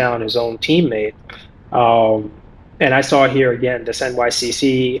closed down his own teammate. And I saw here again, this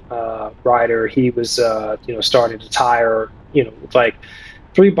NYCC rider, he was, starting to tire, with like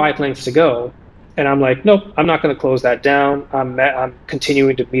 3 bike lengths to go. And I'm like, nope, I'm not going to close that down. I'm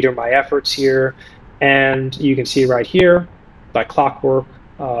continuing to meter my efforts here. And you can see right here, by clockwork,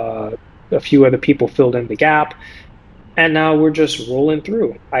 a few other people filled in the gap. And now we're just rolling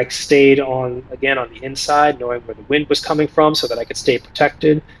through. I stayed on the inside, knowing where the wind was coming from so that I could stay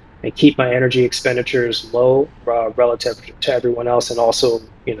protected and keep my energy expenditures low relative to everyone else, and also,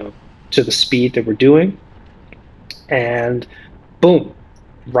 to the speed that we're doing. And boom,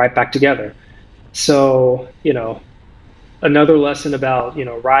 right back together. So, another lesson about,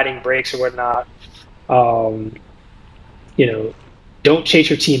 riding breaks or whatnot, don't chase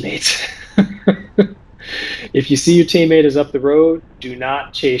your teammates. If you see your teammate is up the road, do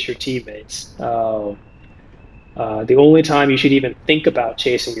not chase your teammates. The only time you should even think about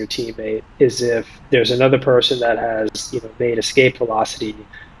chasing your teammate is if there's another person that has, made escape velocity,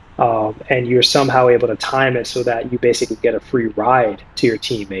 and you're somehow able to time it so that you basically get a free ride to your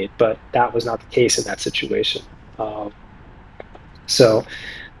teammate. But that was not the case in that situation. Like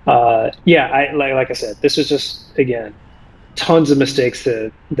I said, this was just, again, tons of mistakes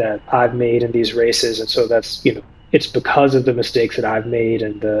that I've made in these races. And so that's, it's because of the mistakes that I've made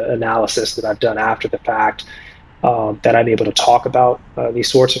and the analysis that I've done after the fact that I'm able to talk about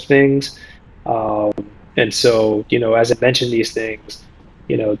these sorts of things. And so, as I mentioned these things,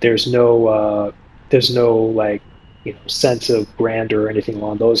 there's no like, sense of grandeur or anything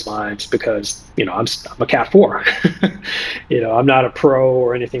along those lines, because, I'm a Cat 4. I'm not a pro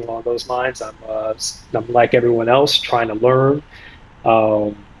or anything along those lines. I'm like everyone else, trying to learn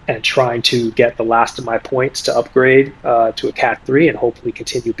and trying to get the last of my points to upgrade to a Cat 3 and hopefully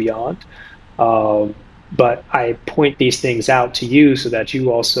continue beyond. But I point these things out to you so that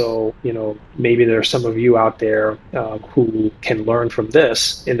you also, maybe there's some of you out there who can learn from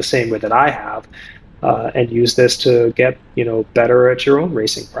this in the same way that I have. and use this to get, better at your own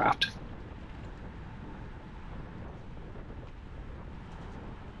racing craft.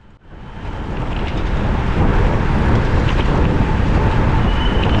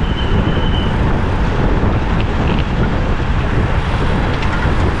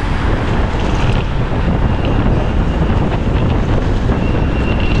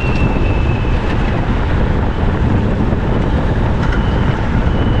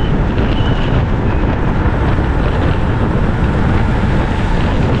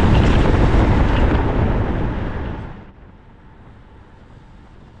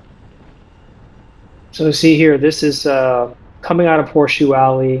 So see here, this is coming out of Horseshoe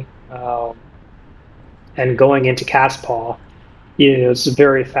Alley and going into Cat's Paw. It's a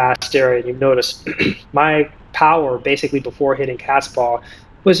very fast area. And you notice my power basically before hitting Cat's Paw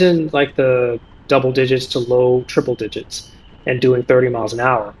was in like the double digits to low triple digits and doing 30 miles an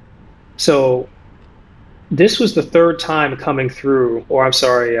hour. So this was the third time coming through, or I'm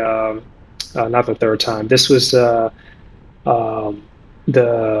sorry, not the third time. This was the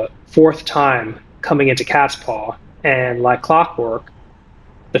fourth time coming into Cat's Paw, and like clockwork,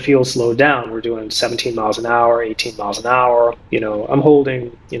 the field slowed down. We're doing 17 miles an hour, 18 miles an hour. I'm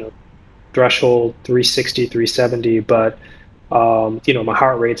holding, threshold 360, 370, but my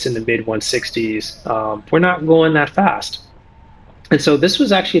heart rate's in the mid 160s. We're not going that fast. And so this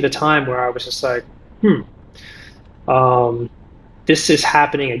was actually the time where I was just like, this is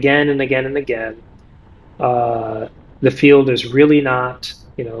happening again and again and again. The field is really not,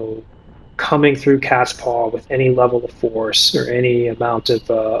 coming through Cat's Paw with any level of force or any amount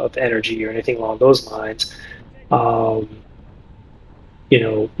of energy or anything along those lines.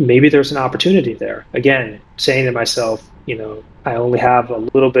 Maybe there's an opportunity there. Again, saying to myself, I only have a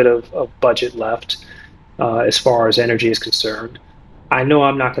little bit of budget left as far as energy is concerned. I know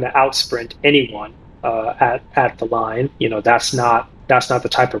I'm not going to outsprint anyone at the line. That's not the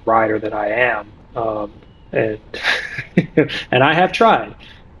type of rider that I am. And and I have tried.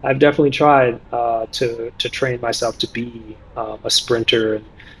 I've definitely tried to train myself to be a sprinter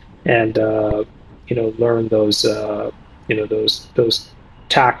and learn those those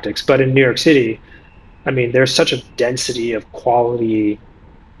tactics. But in New York City, I mean, there's such a density of quality,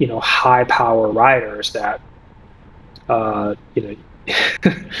 high power riders that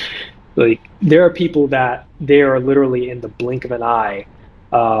like there are people that they are literally in the blink of an eye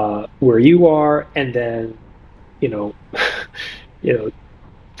where you are, and then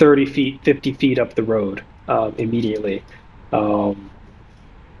 30 feet, 50 feet up the road immediately. And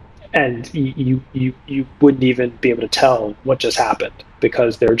you wouldn't even be able to tell what just happened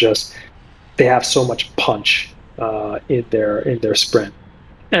because they have so much punch in their sprint.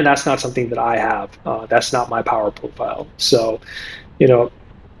 And that's not something that I have. That's not my power profile. So,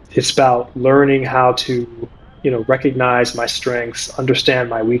 it's about learning how to, recognize my strengths, understand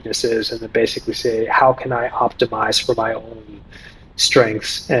my weaknesses, and then basically say, how can I optimize for my own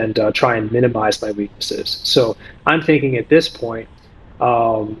strengths and try and minimize my weaknesses. So I'm thinking at this point,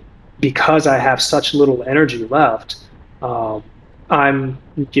 because I have such little energy left, I'm,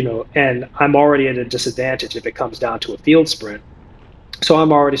 and I'm already at a disadvantage if it comes down to a field sprint. So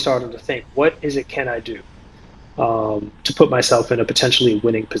I'm already starting to think, what is it can I do to put myself in a potentially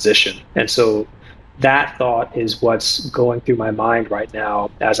winning position? And so that thought is what's going through my mind right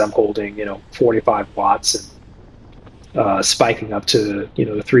now as I'm holding, 45 watts and spiking up to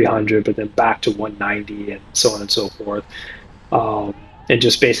 300, but then back to 190 and so on and so forth, and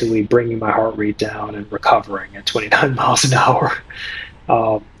just basically bringing my heart rate down and recovering at 29 miles an hour.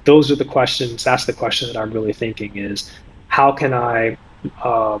 Those are the questions. That's the question that I'm really thinking is, how can I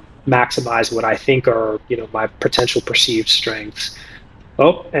maximize what I think are my potential perceived strengths?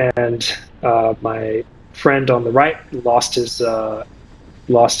 Oh, and my friend on the right lost his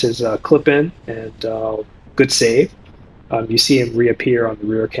clip in, and good save. You see him reappear on the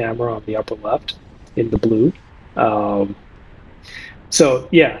rear camera on the upper left in the blue. So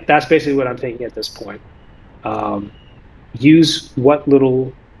yeah, that's basically what I'm thinking at this point. Use what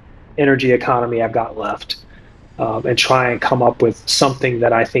little energy economy I've got left and try and come up with something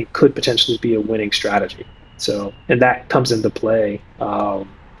that I think could potentially be a winning strategy. So, and that comes into play not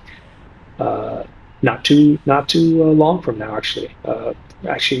too long from now, actually.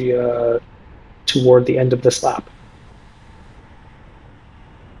 Toward the end of this lap.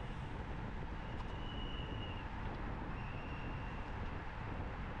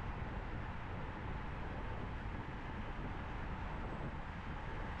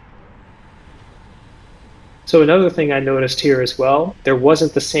 So another thing I noticed here as well, there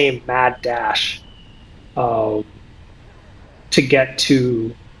wasn't the same mad dash to get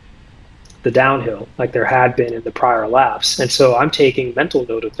to the downhill like there had been in the prior laps. And so I'm taking mental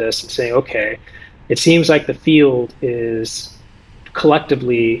note of this and saying, okay, it seems like the field is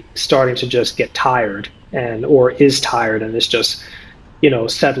collectively starting to just get tired or is tired and is just,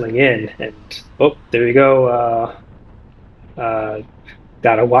 settling in. And oh, there you go.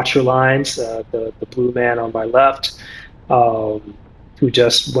 Gotta watch your lines. The blue man on my left, who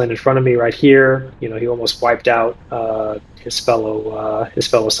just went in front of me right here. He almost wiped out his fellow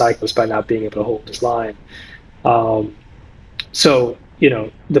cyclist by not being able to hold his line. So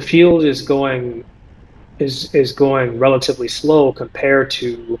the field is going relatively slow compared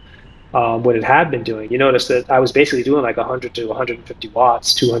to what it had been doing. You notice that I was basically doing like 100 to 150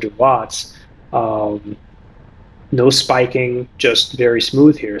 watts, 200 watts. No spiking, just very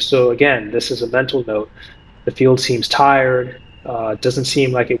smooth here. So again, this is a mental note. The field seems tired. Doesn't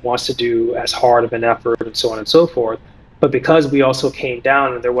seem like it wants to do as hard of an effort, and so on and so forth. But because we also came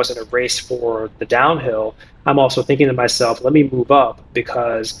down and there wasn't a race for the downhill, I'm also thinking to myself, let me move up,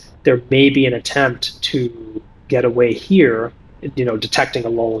 because there may be an attempt to get away here, detecting a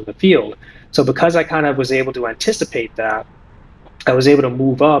lull in the field. So because I kind of was able to anticipate that, I was able to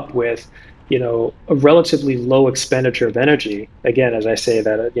move up with a relatively low expenditure of energy. Again, as I say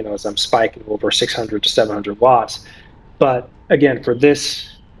that, as I'm spiking over 600 to 700 watts. But again, for this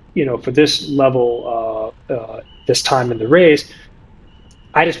level, this time in the race,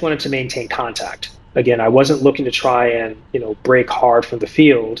 I just wanted to maintain contact. Again, I wasn't looking to try and, break hard from the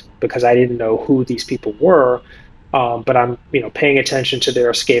field, because I didn't know who these people were. But I'm, paying attention to their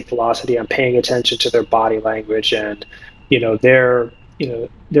escape velocity. I'm paying attention to their body language, and,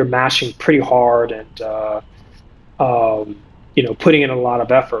 they're mashing pretty hard and, putting in a lot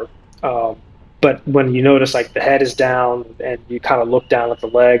of effort. But when you notice like the head is down and you kind of look down at the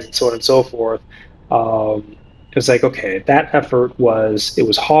legs and so on and so forth, it's like, okay, that effort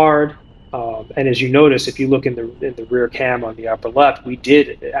was hard. And as you notice, if you look in the rear cam on the upper left, we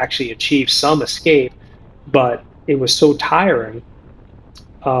did actually achieve some escape, but it was so tiring,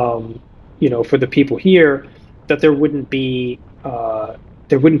 for the people here, that there wouldn't be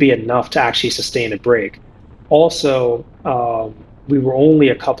enough to actually sustain a break. Also, we were only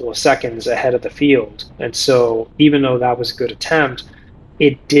a couple of seconds ahead of the field, and so even though that was a good attempt,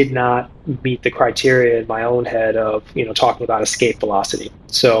 it did not meet the criteria in my own head of talking about escape velocity.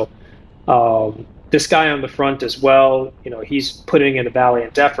 So this guy on the front as well, he's putting in a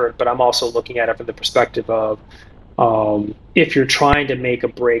valiant effort, but I'm also looking at it from the perspective of if you're trying to make a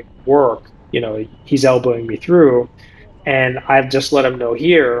break work, he's elbowing me through, and I've just let him know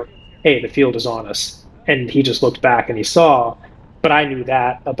here, hey, the field is on us. And he just looked back and he saw, but I knew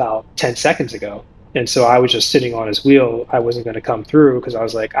that about 10 seconds ago. And so I was just sitting on his wheel. I wasn't going to come through because I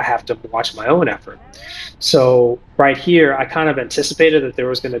was like, I have to watch my own effort. So right here, I kind of anticipated that there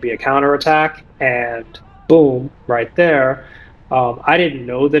was going to be a counterattack, and boom, right there. I didn't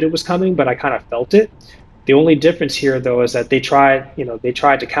know that it was coming, but I kind of felt it. The only difference here, though, is that they tried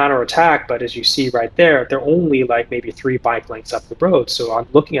to counterattack, but as you see right there, they're only like maybe 3 bike lengths up the road. So I'm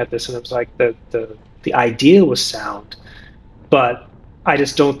looking at this and it was like the idea was sound, but I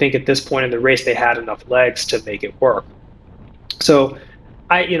just don't think at this point in the race they had enough legs to make it work. So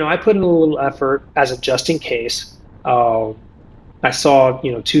I put in a little effort as a just in case. I saw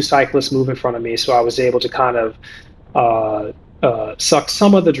 2 cyclists move in front of me, so I was able to kind of suck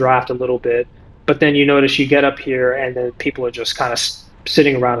some of the draft a little bit. But then you notice you get up here and then people are just kind of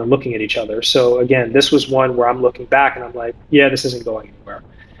sitting around and looking at each other. So again, this was one where I'm looking back and I'm like, yeah, this isn't going anywhere.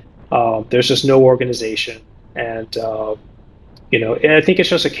 There's just no organization. And, I think it's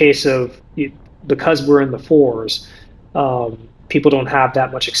just a case of, because we're in the 4s, people don't have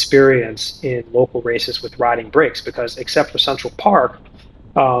that much experience in local races with riding brakes, because except for Central Park,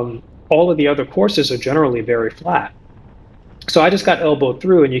 all of the other courses are generally very flat. So I just got elbowed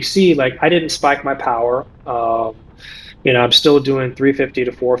through, and you see, like, I didn't spike my power. I'm still doing 350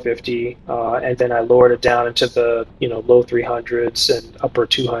 to 450, and then I lowered it down into the low 300s and upper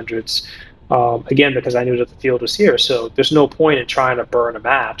 200s. Again, because I knew that the field was here, so there's no point in trying to burn a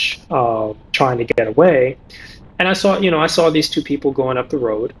match, trying to get away. And I saw these 2 people going up the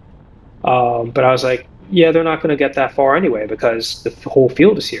road, but I was like, yeah, they're not going to get that far anyway because the whole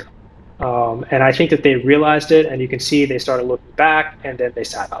field is here. And I think that they realized it, and you can see they started looking back, and then they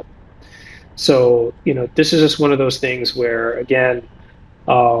sat up. So, this is just one of those things where, again,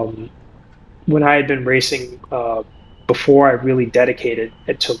 when I had been racing before I really dedicated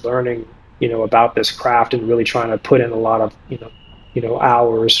it to learning, about this craft and really trying to put in a lot of,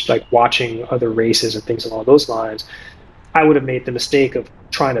 hours, like watching other races and things along those lines, I would have made the mistake of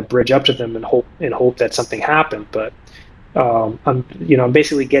trying to bridge up to them and hope that something happened. But I'm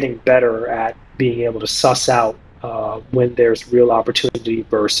basically getting better at being able to suss out when there's real opportunity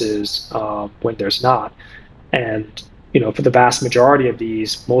versus when there's not. And for the vast majority of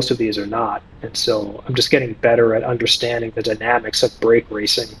these, most of these are not. And so I'm just getting better at understanding the dynamics of brake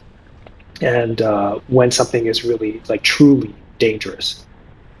racing and when something is really like truly dangerous.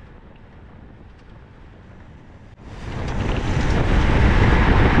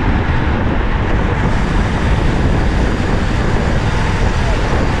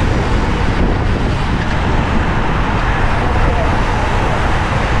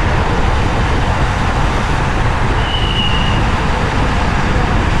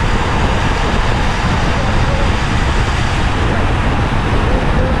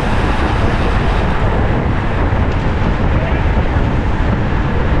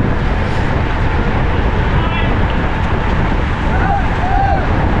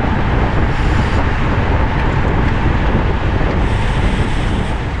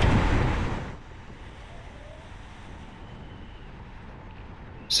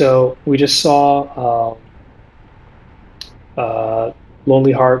 So we just saw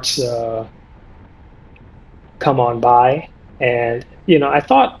Lonely Hearts come on by, and I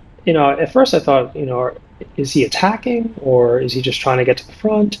thought, at first I thought, is he attacking or is he just trying to get to the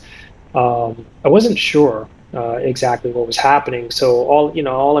front? I wasn't sure exactly what was happening, so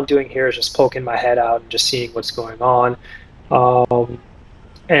all I'm doing here is just poking my head out and just seeing what's going on,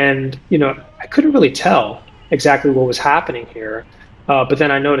 and I couldn't really tell exactly what was happening here. But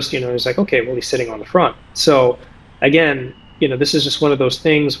then I noticed, it was like, okay, well, he's sitting on the front. So again, this is just one of those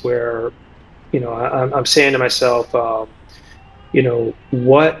things where, I'm saying to myself,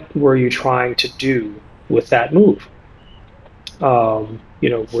 what were you trying to do with that move?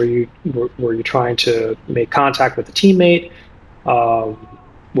 Were you trying to make contact with a teammate?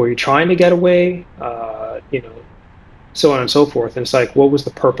 Were you trying to get away? So on and so forth. And it's like, what was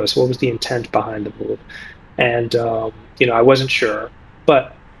the purpose? What was the intent behind the move? And I wasn't sure.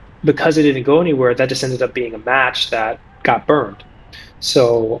 But because it didn't go anywhere, that just ended up being a match that got burned.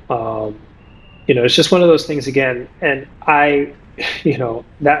 So, it's just one of those things again. And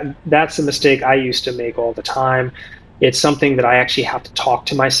that's a mistake I used to make all the time. It's something that I actually have to talk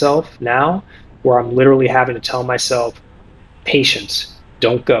to myself now, where I'm literally having to tell myself, patience,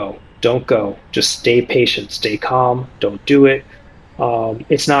 don't go, just stay patient, stay calm, don't do it.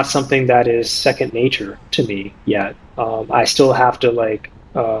 It's not something that is second nature to me yet. I still have to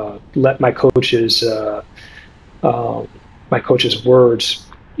let my coach's words,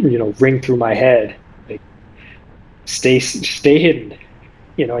 ring through my head. Like, stay hidden,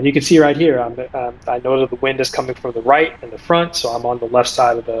 And you can see right here, I know that the wind is coming from the right and the front, so I'm on the left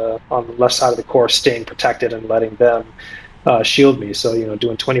side of the course, staying protected and letting them shield me. So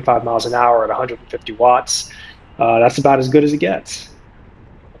doing 25 miles an hour at 150 watts. That's about as good as it gets.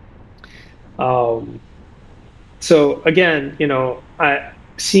 So again,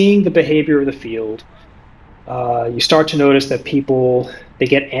 seeing the behavior of the field, you start to notice that people, they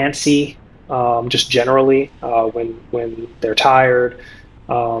get antsy, just generally, when they're tired.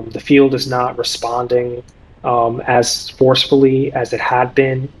 The field is not responding as forcefully as it had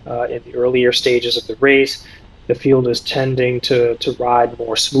been in the earlier stages of the race. The field is tending to ride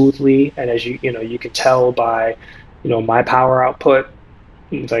more smoothly, and as you can tell by my power output,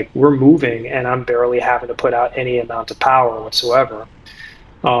 it's like we're moving and I'm barely having to put out any amount of power whatsoever.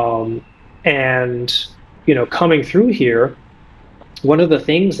 And coming through here, one of the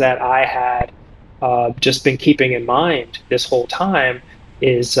things that I had just been keeping in mind this whole time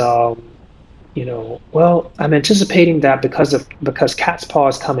is I'm anticipating that because Cat's Paw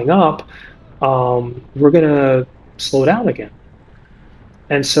is coming up, we're gonna slow down again.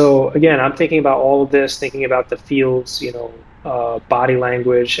 And so again, I'm thinking about all of this, thinking about the field's body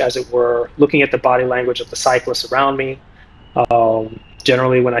language, as it were, looking at the body language of the cyclists around me.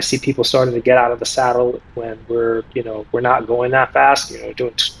 Generally, when I see people starting to get out of the saddle when we're not going that fast,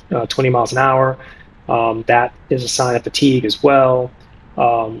 doing 20 miles an hour, that is a sign of fatigue as well.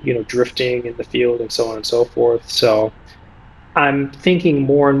 Drifting in the field and so on and so forth. So I'm thinking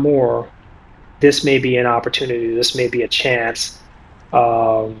more and more, this may be an opportunity, this may be a chance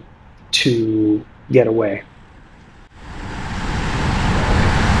to get away.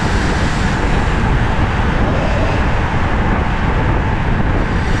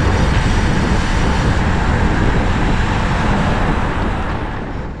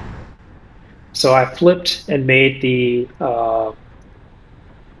 So I flipped and made the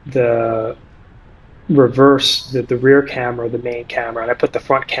reverse, the rear camera, the main camera, and I put the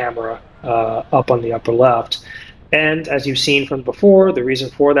front camera up on the upper left. And as you've seen from before, the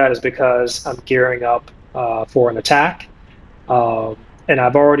reason for that is because I'm gearing up for an attack. And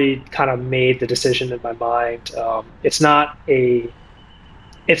I've already kind of made the decision in my mind. It's not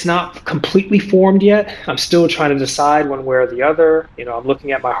completely formed yet. I'm still trying to decide one way or the other. I'm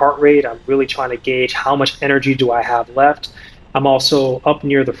looking at my heart rate. I'm really trying to gauge how much energy do I have left. I'm also up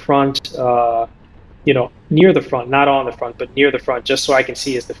near the front, near the front, not on the front, but near the front, just so I can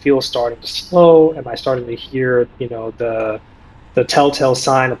see, is the field starting to slow? Am I starting to hear, the telltale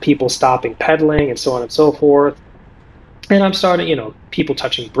sign of people stopping pedaling and so on and so forth? And I'm starting, people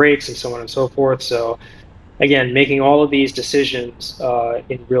touching brakes and so on and so forth. So again, making all of these decisions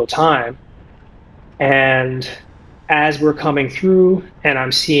in real time. And as we're coming through and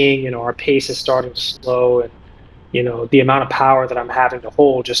I'm seeing, our pace is starting to slow, and, the amount of power that I'm having to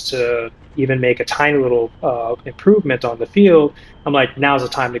hold just to even make a tiny little improvement on the field, I'm like, now's the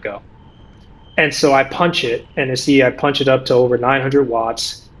time to go. And so I punch it, and I punch it up to over 900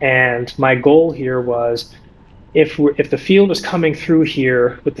 watts. And my goal here was, if the field is coming through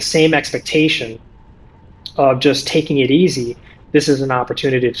here with the same expectation of just taking it easy, this is an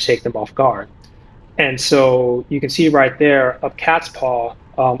opportunity to take them off guard. And so you can see right there, up cat's paw,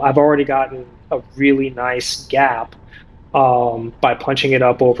 I've already gotten a really nice gap by punching it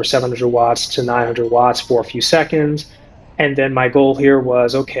up over 700 watts to 900 watts for a few seconds. And then my goal here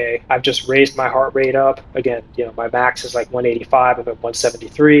was, okay, I've just raised my heart rate up. Again, my max is like 185, I'm at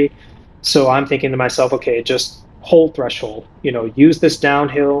 173. So I'm thinking to myself, okay, just hold threshold, use this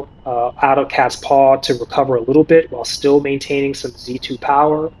downhill out of cat's paw to recover a little bit while still maintaining some Z2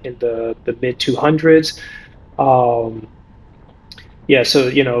 power in the mid 200s. So,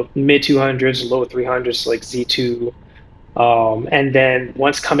 mid 200s, low 300s, like Z2. And then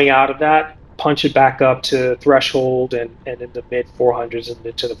once coming out of that, punch it back up to threshold and in the mid 400s and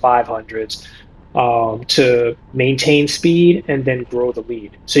into the 500s to maintain speed and then grow the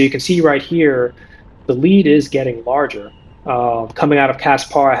lead. So you can see right here, the lead is getting larger. Coming out of cat's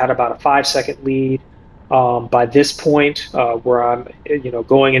paw, I had about a 5-second lead. By this point, where I'm,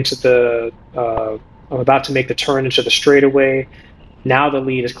 going into I'm about to make the turn into the straightaway. Now the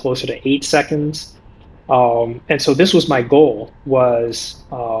lead is closer to 8 seconds. And so this was my goal, was,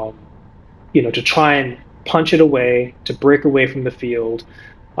 to try and punch it away, to break away from the field,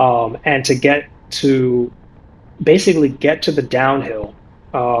 and to basically get to the downhill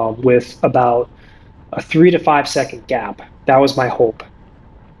with about a 3 to 5 second gap. That was my hope.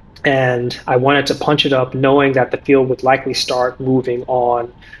 And I wanted to punch it up knowing that the field would likely start moving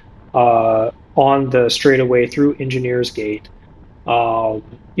on the straightaway through Engineers Gate,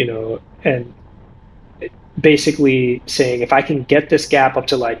 and basically saying, if I can get this gap up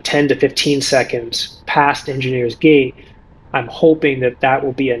to like 10 to 15 seconds past Engineers Gate, I'm hoping that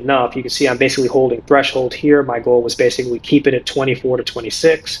will be enough. You can see I'm basically holding threshold here. My goal was basically keep it at 24 to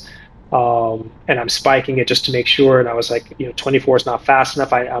 26. And I'm spiking it just to make sure. And I was like, 24 is not fast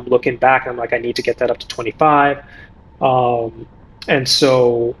enough. I'm looking back and I'm like, I need to get that up to 25. And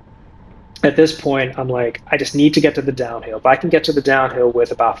so at this point, I'm like, I just need to get to the downhill. If I can get to the downhill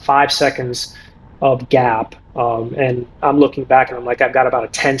with about 5 seconds of gap, and I'm looking back and I'm like, I've got about a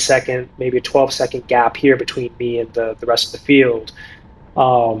 10-second, maybe a 12-second gap here between me and the rest of the field.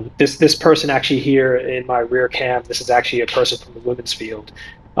 This person actually here in my rear cam, this is actually a person from the women's field,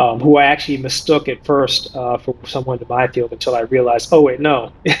 who I actually mistook at first for someone in my field until I realized, oh wait,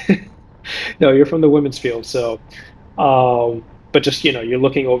 no, no, you're from the women's field. So, but just, you're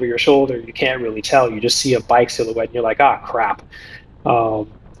looking over your shoulder, you can't really tell. You just see a bike silhouette and you're like, ah, crap.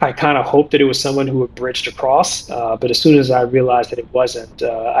 I kind of hoped that it was someone who had bridged across, but as soon as I realized that it wasn't,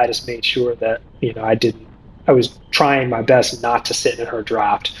 I just made sure that, I was trying my best not to sit in her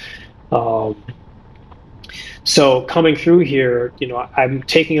draft. So coming through here, I'm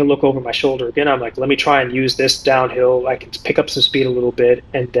taking a look over my shoulder again. I'm like, let me try and use this downhill. I can pick up some speed a little bit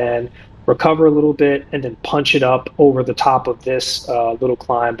and then recover a little bit and then punch it up over the top of this little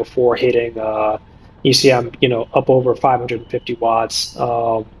climb before hitting, you see I'm, up over 550 watts.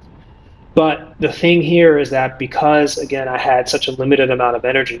 But the thing here is that because, again, I had such a limited amount of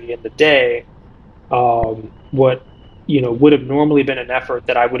energy in the day, what would have normally been an effort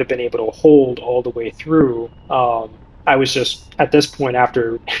that I would have been able to hold all the way through. I was just at this point,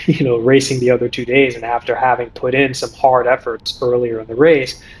 after racing the other 2 days and after having put in some hard efforts earlier in the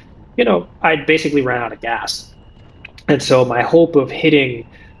race, I basically ran out of gas. And so my hope of hitting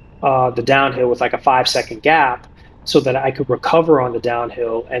the downhill with like a 5-second gap so that I could recover on the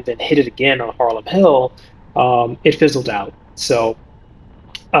downhill and then hit it again on Harlem Hill, it fizzled out. So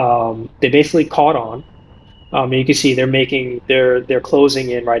they basically caught on. You can see they're closing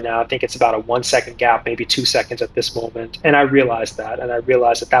in right now. I think it's about a 1-second gap, maybe 2 seconds at this moment. And I realized that,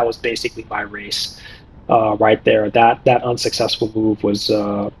 that was basically my race. right there. That unsuccessful move was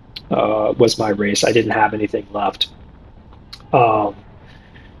my race. I didn't have anything left. But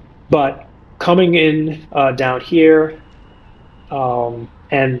coming in down here,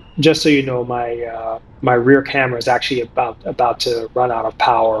 and just so you know, my rear camera is actually about to run out of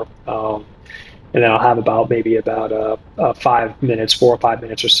power, and then I'll have maybe about 5 minutes, 4 or 5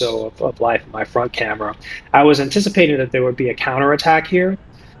 minutes or so of life in my front camera. I was anticipating that there would be a counterattack here,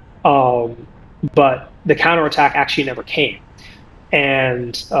 but the counterattack actually never came.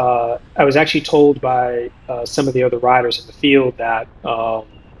 And I was actually told by some of the other riders in the field that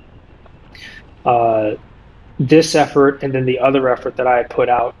this effort and then the other effort that I had put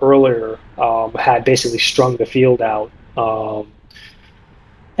out earlier had basically strung the field out.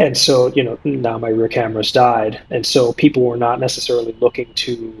 And so, now my rear camera's died. And so people were not necessarily looking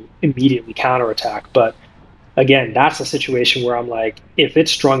to immediately counterattack. But again, that's a situation where I'm like, if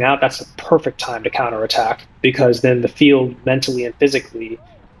it's strung out, that's a perfect time to counterattack, because then the field mentally and physically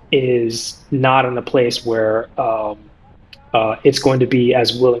is not in a place where it's going to be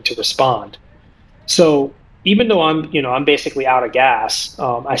as willing to respond. So even though I'm basically out of gas,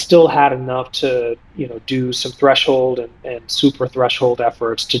 I still had enough to, do some threshold and super threshold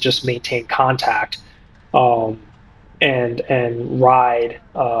efforts to just maintain contact, and ride,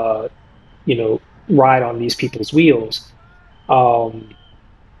 ride on these people's wheels.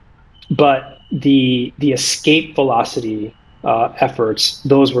 But the escape velocity efforts,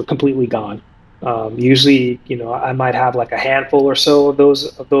 those were completely gone. Usually, I might have like a handful or so of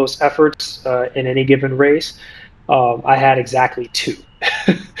those efforts in any given race. I had exactly 2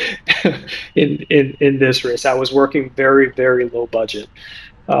 in this race. I was working very, very low budget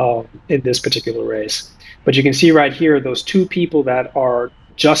in this particular race. But you can see right here those 2 people that are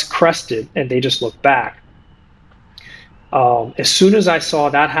just crested and they just look back. As soon as I saw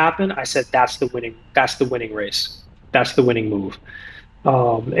that happen, I said, that's the winning race. That's the winning move.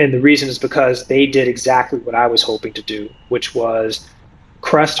 And the reason is because they did exactly what I was hoping to do, which was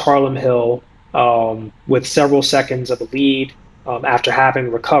crest Harlem Hill with several seconds of a lead after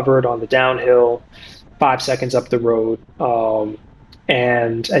having recovered on the downhill 5 seconds up the road.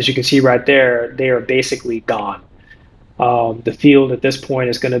 And as you can see right there, they are basically gone. The field at this point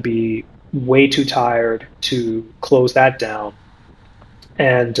is going to be way too tired to close that down.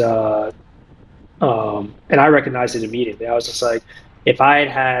 And I recognized it immediately. I was just like, if I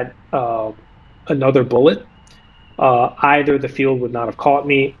had another bullet, either the field would not have caught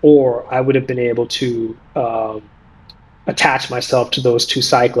me, or I would have been able to attach myself to those 2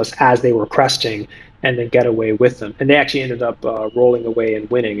 cyclists as they were cresting and then get away with them. And they actually ended up rolling away and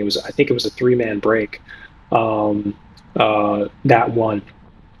winning. I think it was a 3-man break, that one.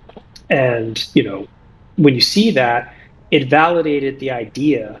 And, when you see that, it validated the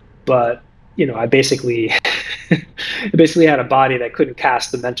idea, but, I basically had a body that couldn't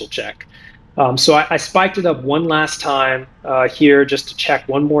cast the mental check. So I spiked it up one last time here just to check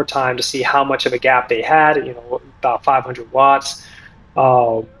one more time to see how much of a gap they had, about 500 watts.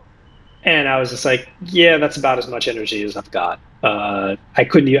 And I was just like, yeah, that's about as much energy as I've got. I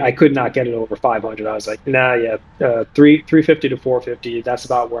could not get it over 500. I was like, nah, yeah, 350 to 450. That's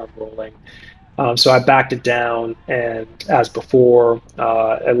about where I'm rolling. So I backed it down, and as before,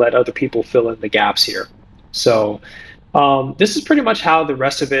 I let other people fill in the gaps here. So this is pretty much how the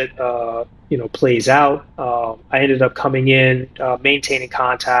rest of it, plays out. I ended up coming in, maintaining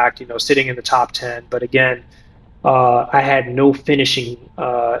contact, sitting in the top 10. But again, I had no finishing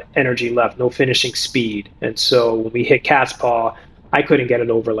energy left, no finishing speed. And so when we hit Cat's Paw, I couldn't get it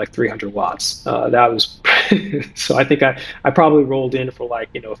over like 300 watts. That was so I think I probably rolled in for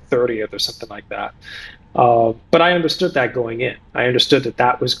like 30th or something like that. But I understood that going in. I understood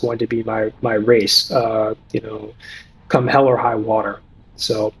that was going to be my race. Come hell or high water.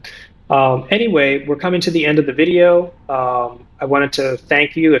 So anyway, we're coming to the end of the video. I wanted to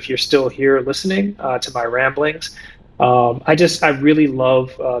thank you if you're still here listening to my ramblings. I really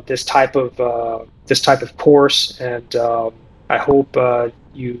love this type of course, and I hope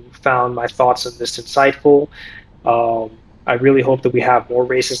you found my thoughts on this insightful. I really hope that we have more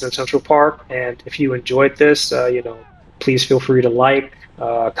races in Central Park, and if you enjoyed this, please feel free to like,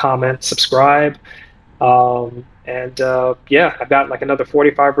 comment, subscribe. Yeah, I've got like another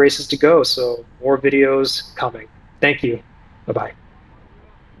 45 races to go, so more videos coming. Thank you. Bye-bye.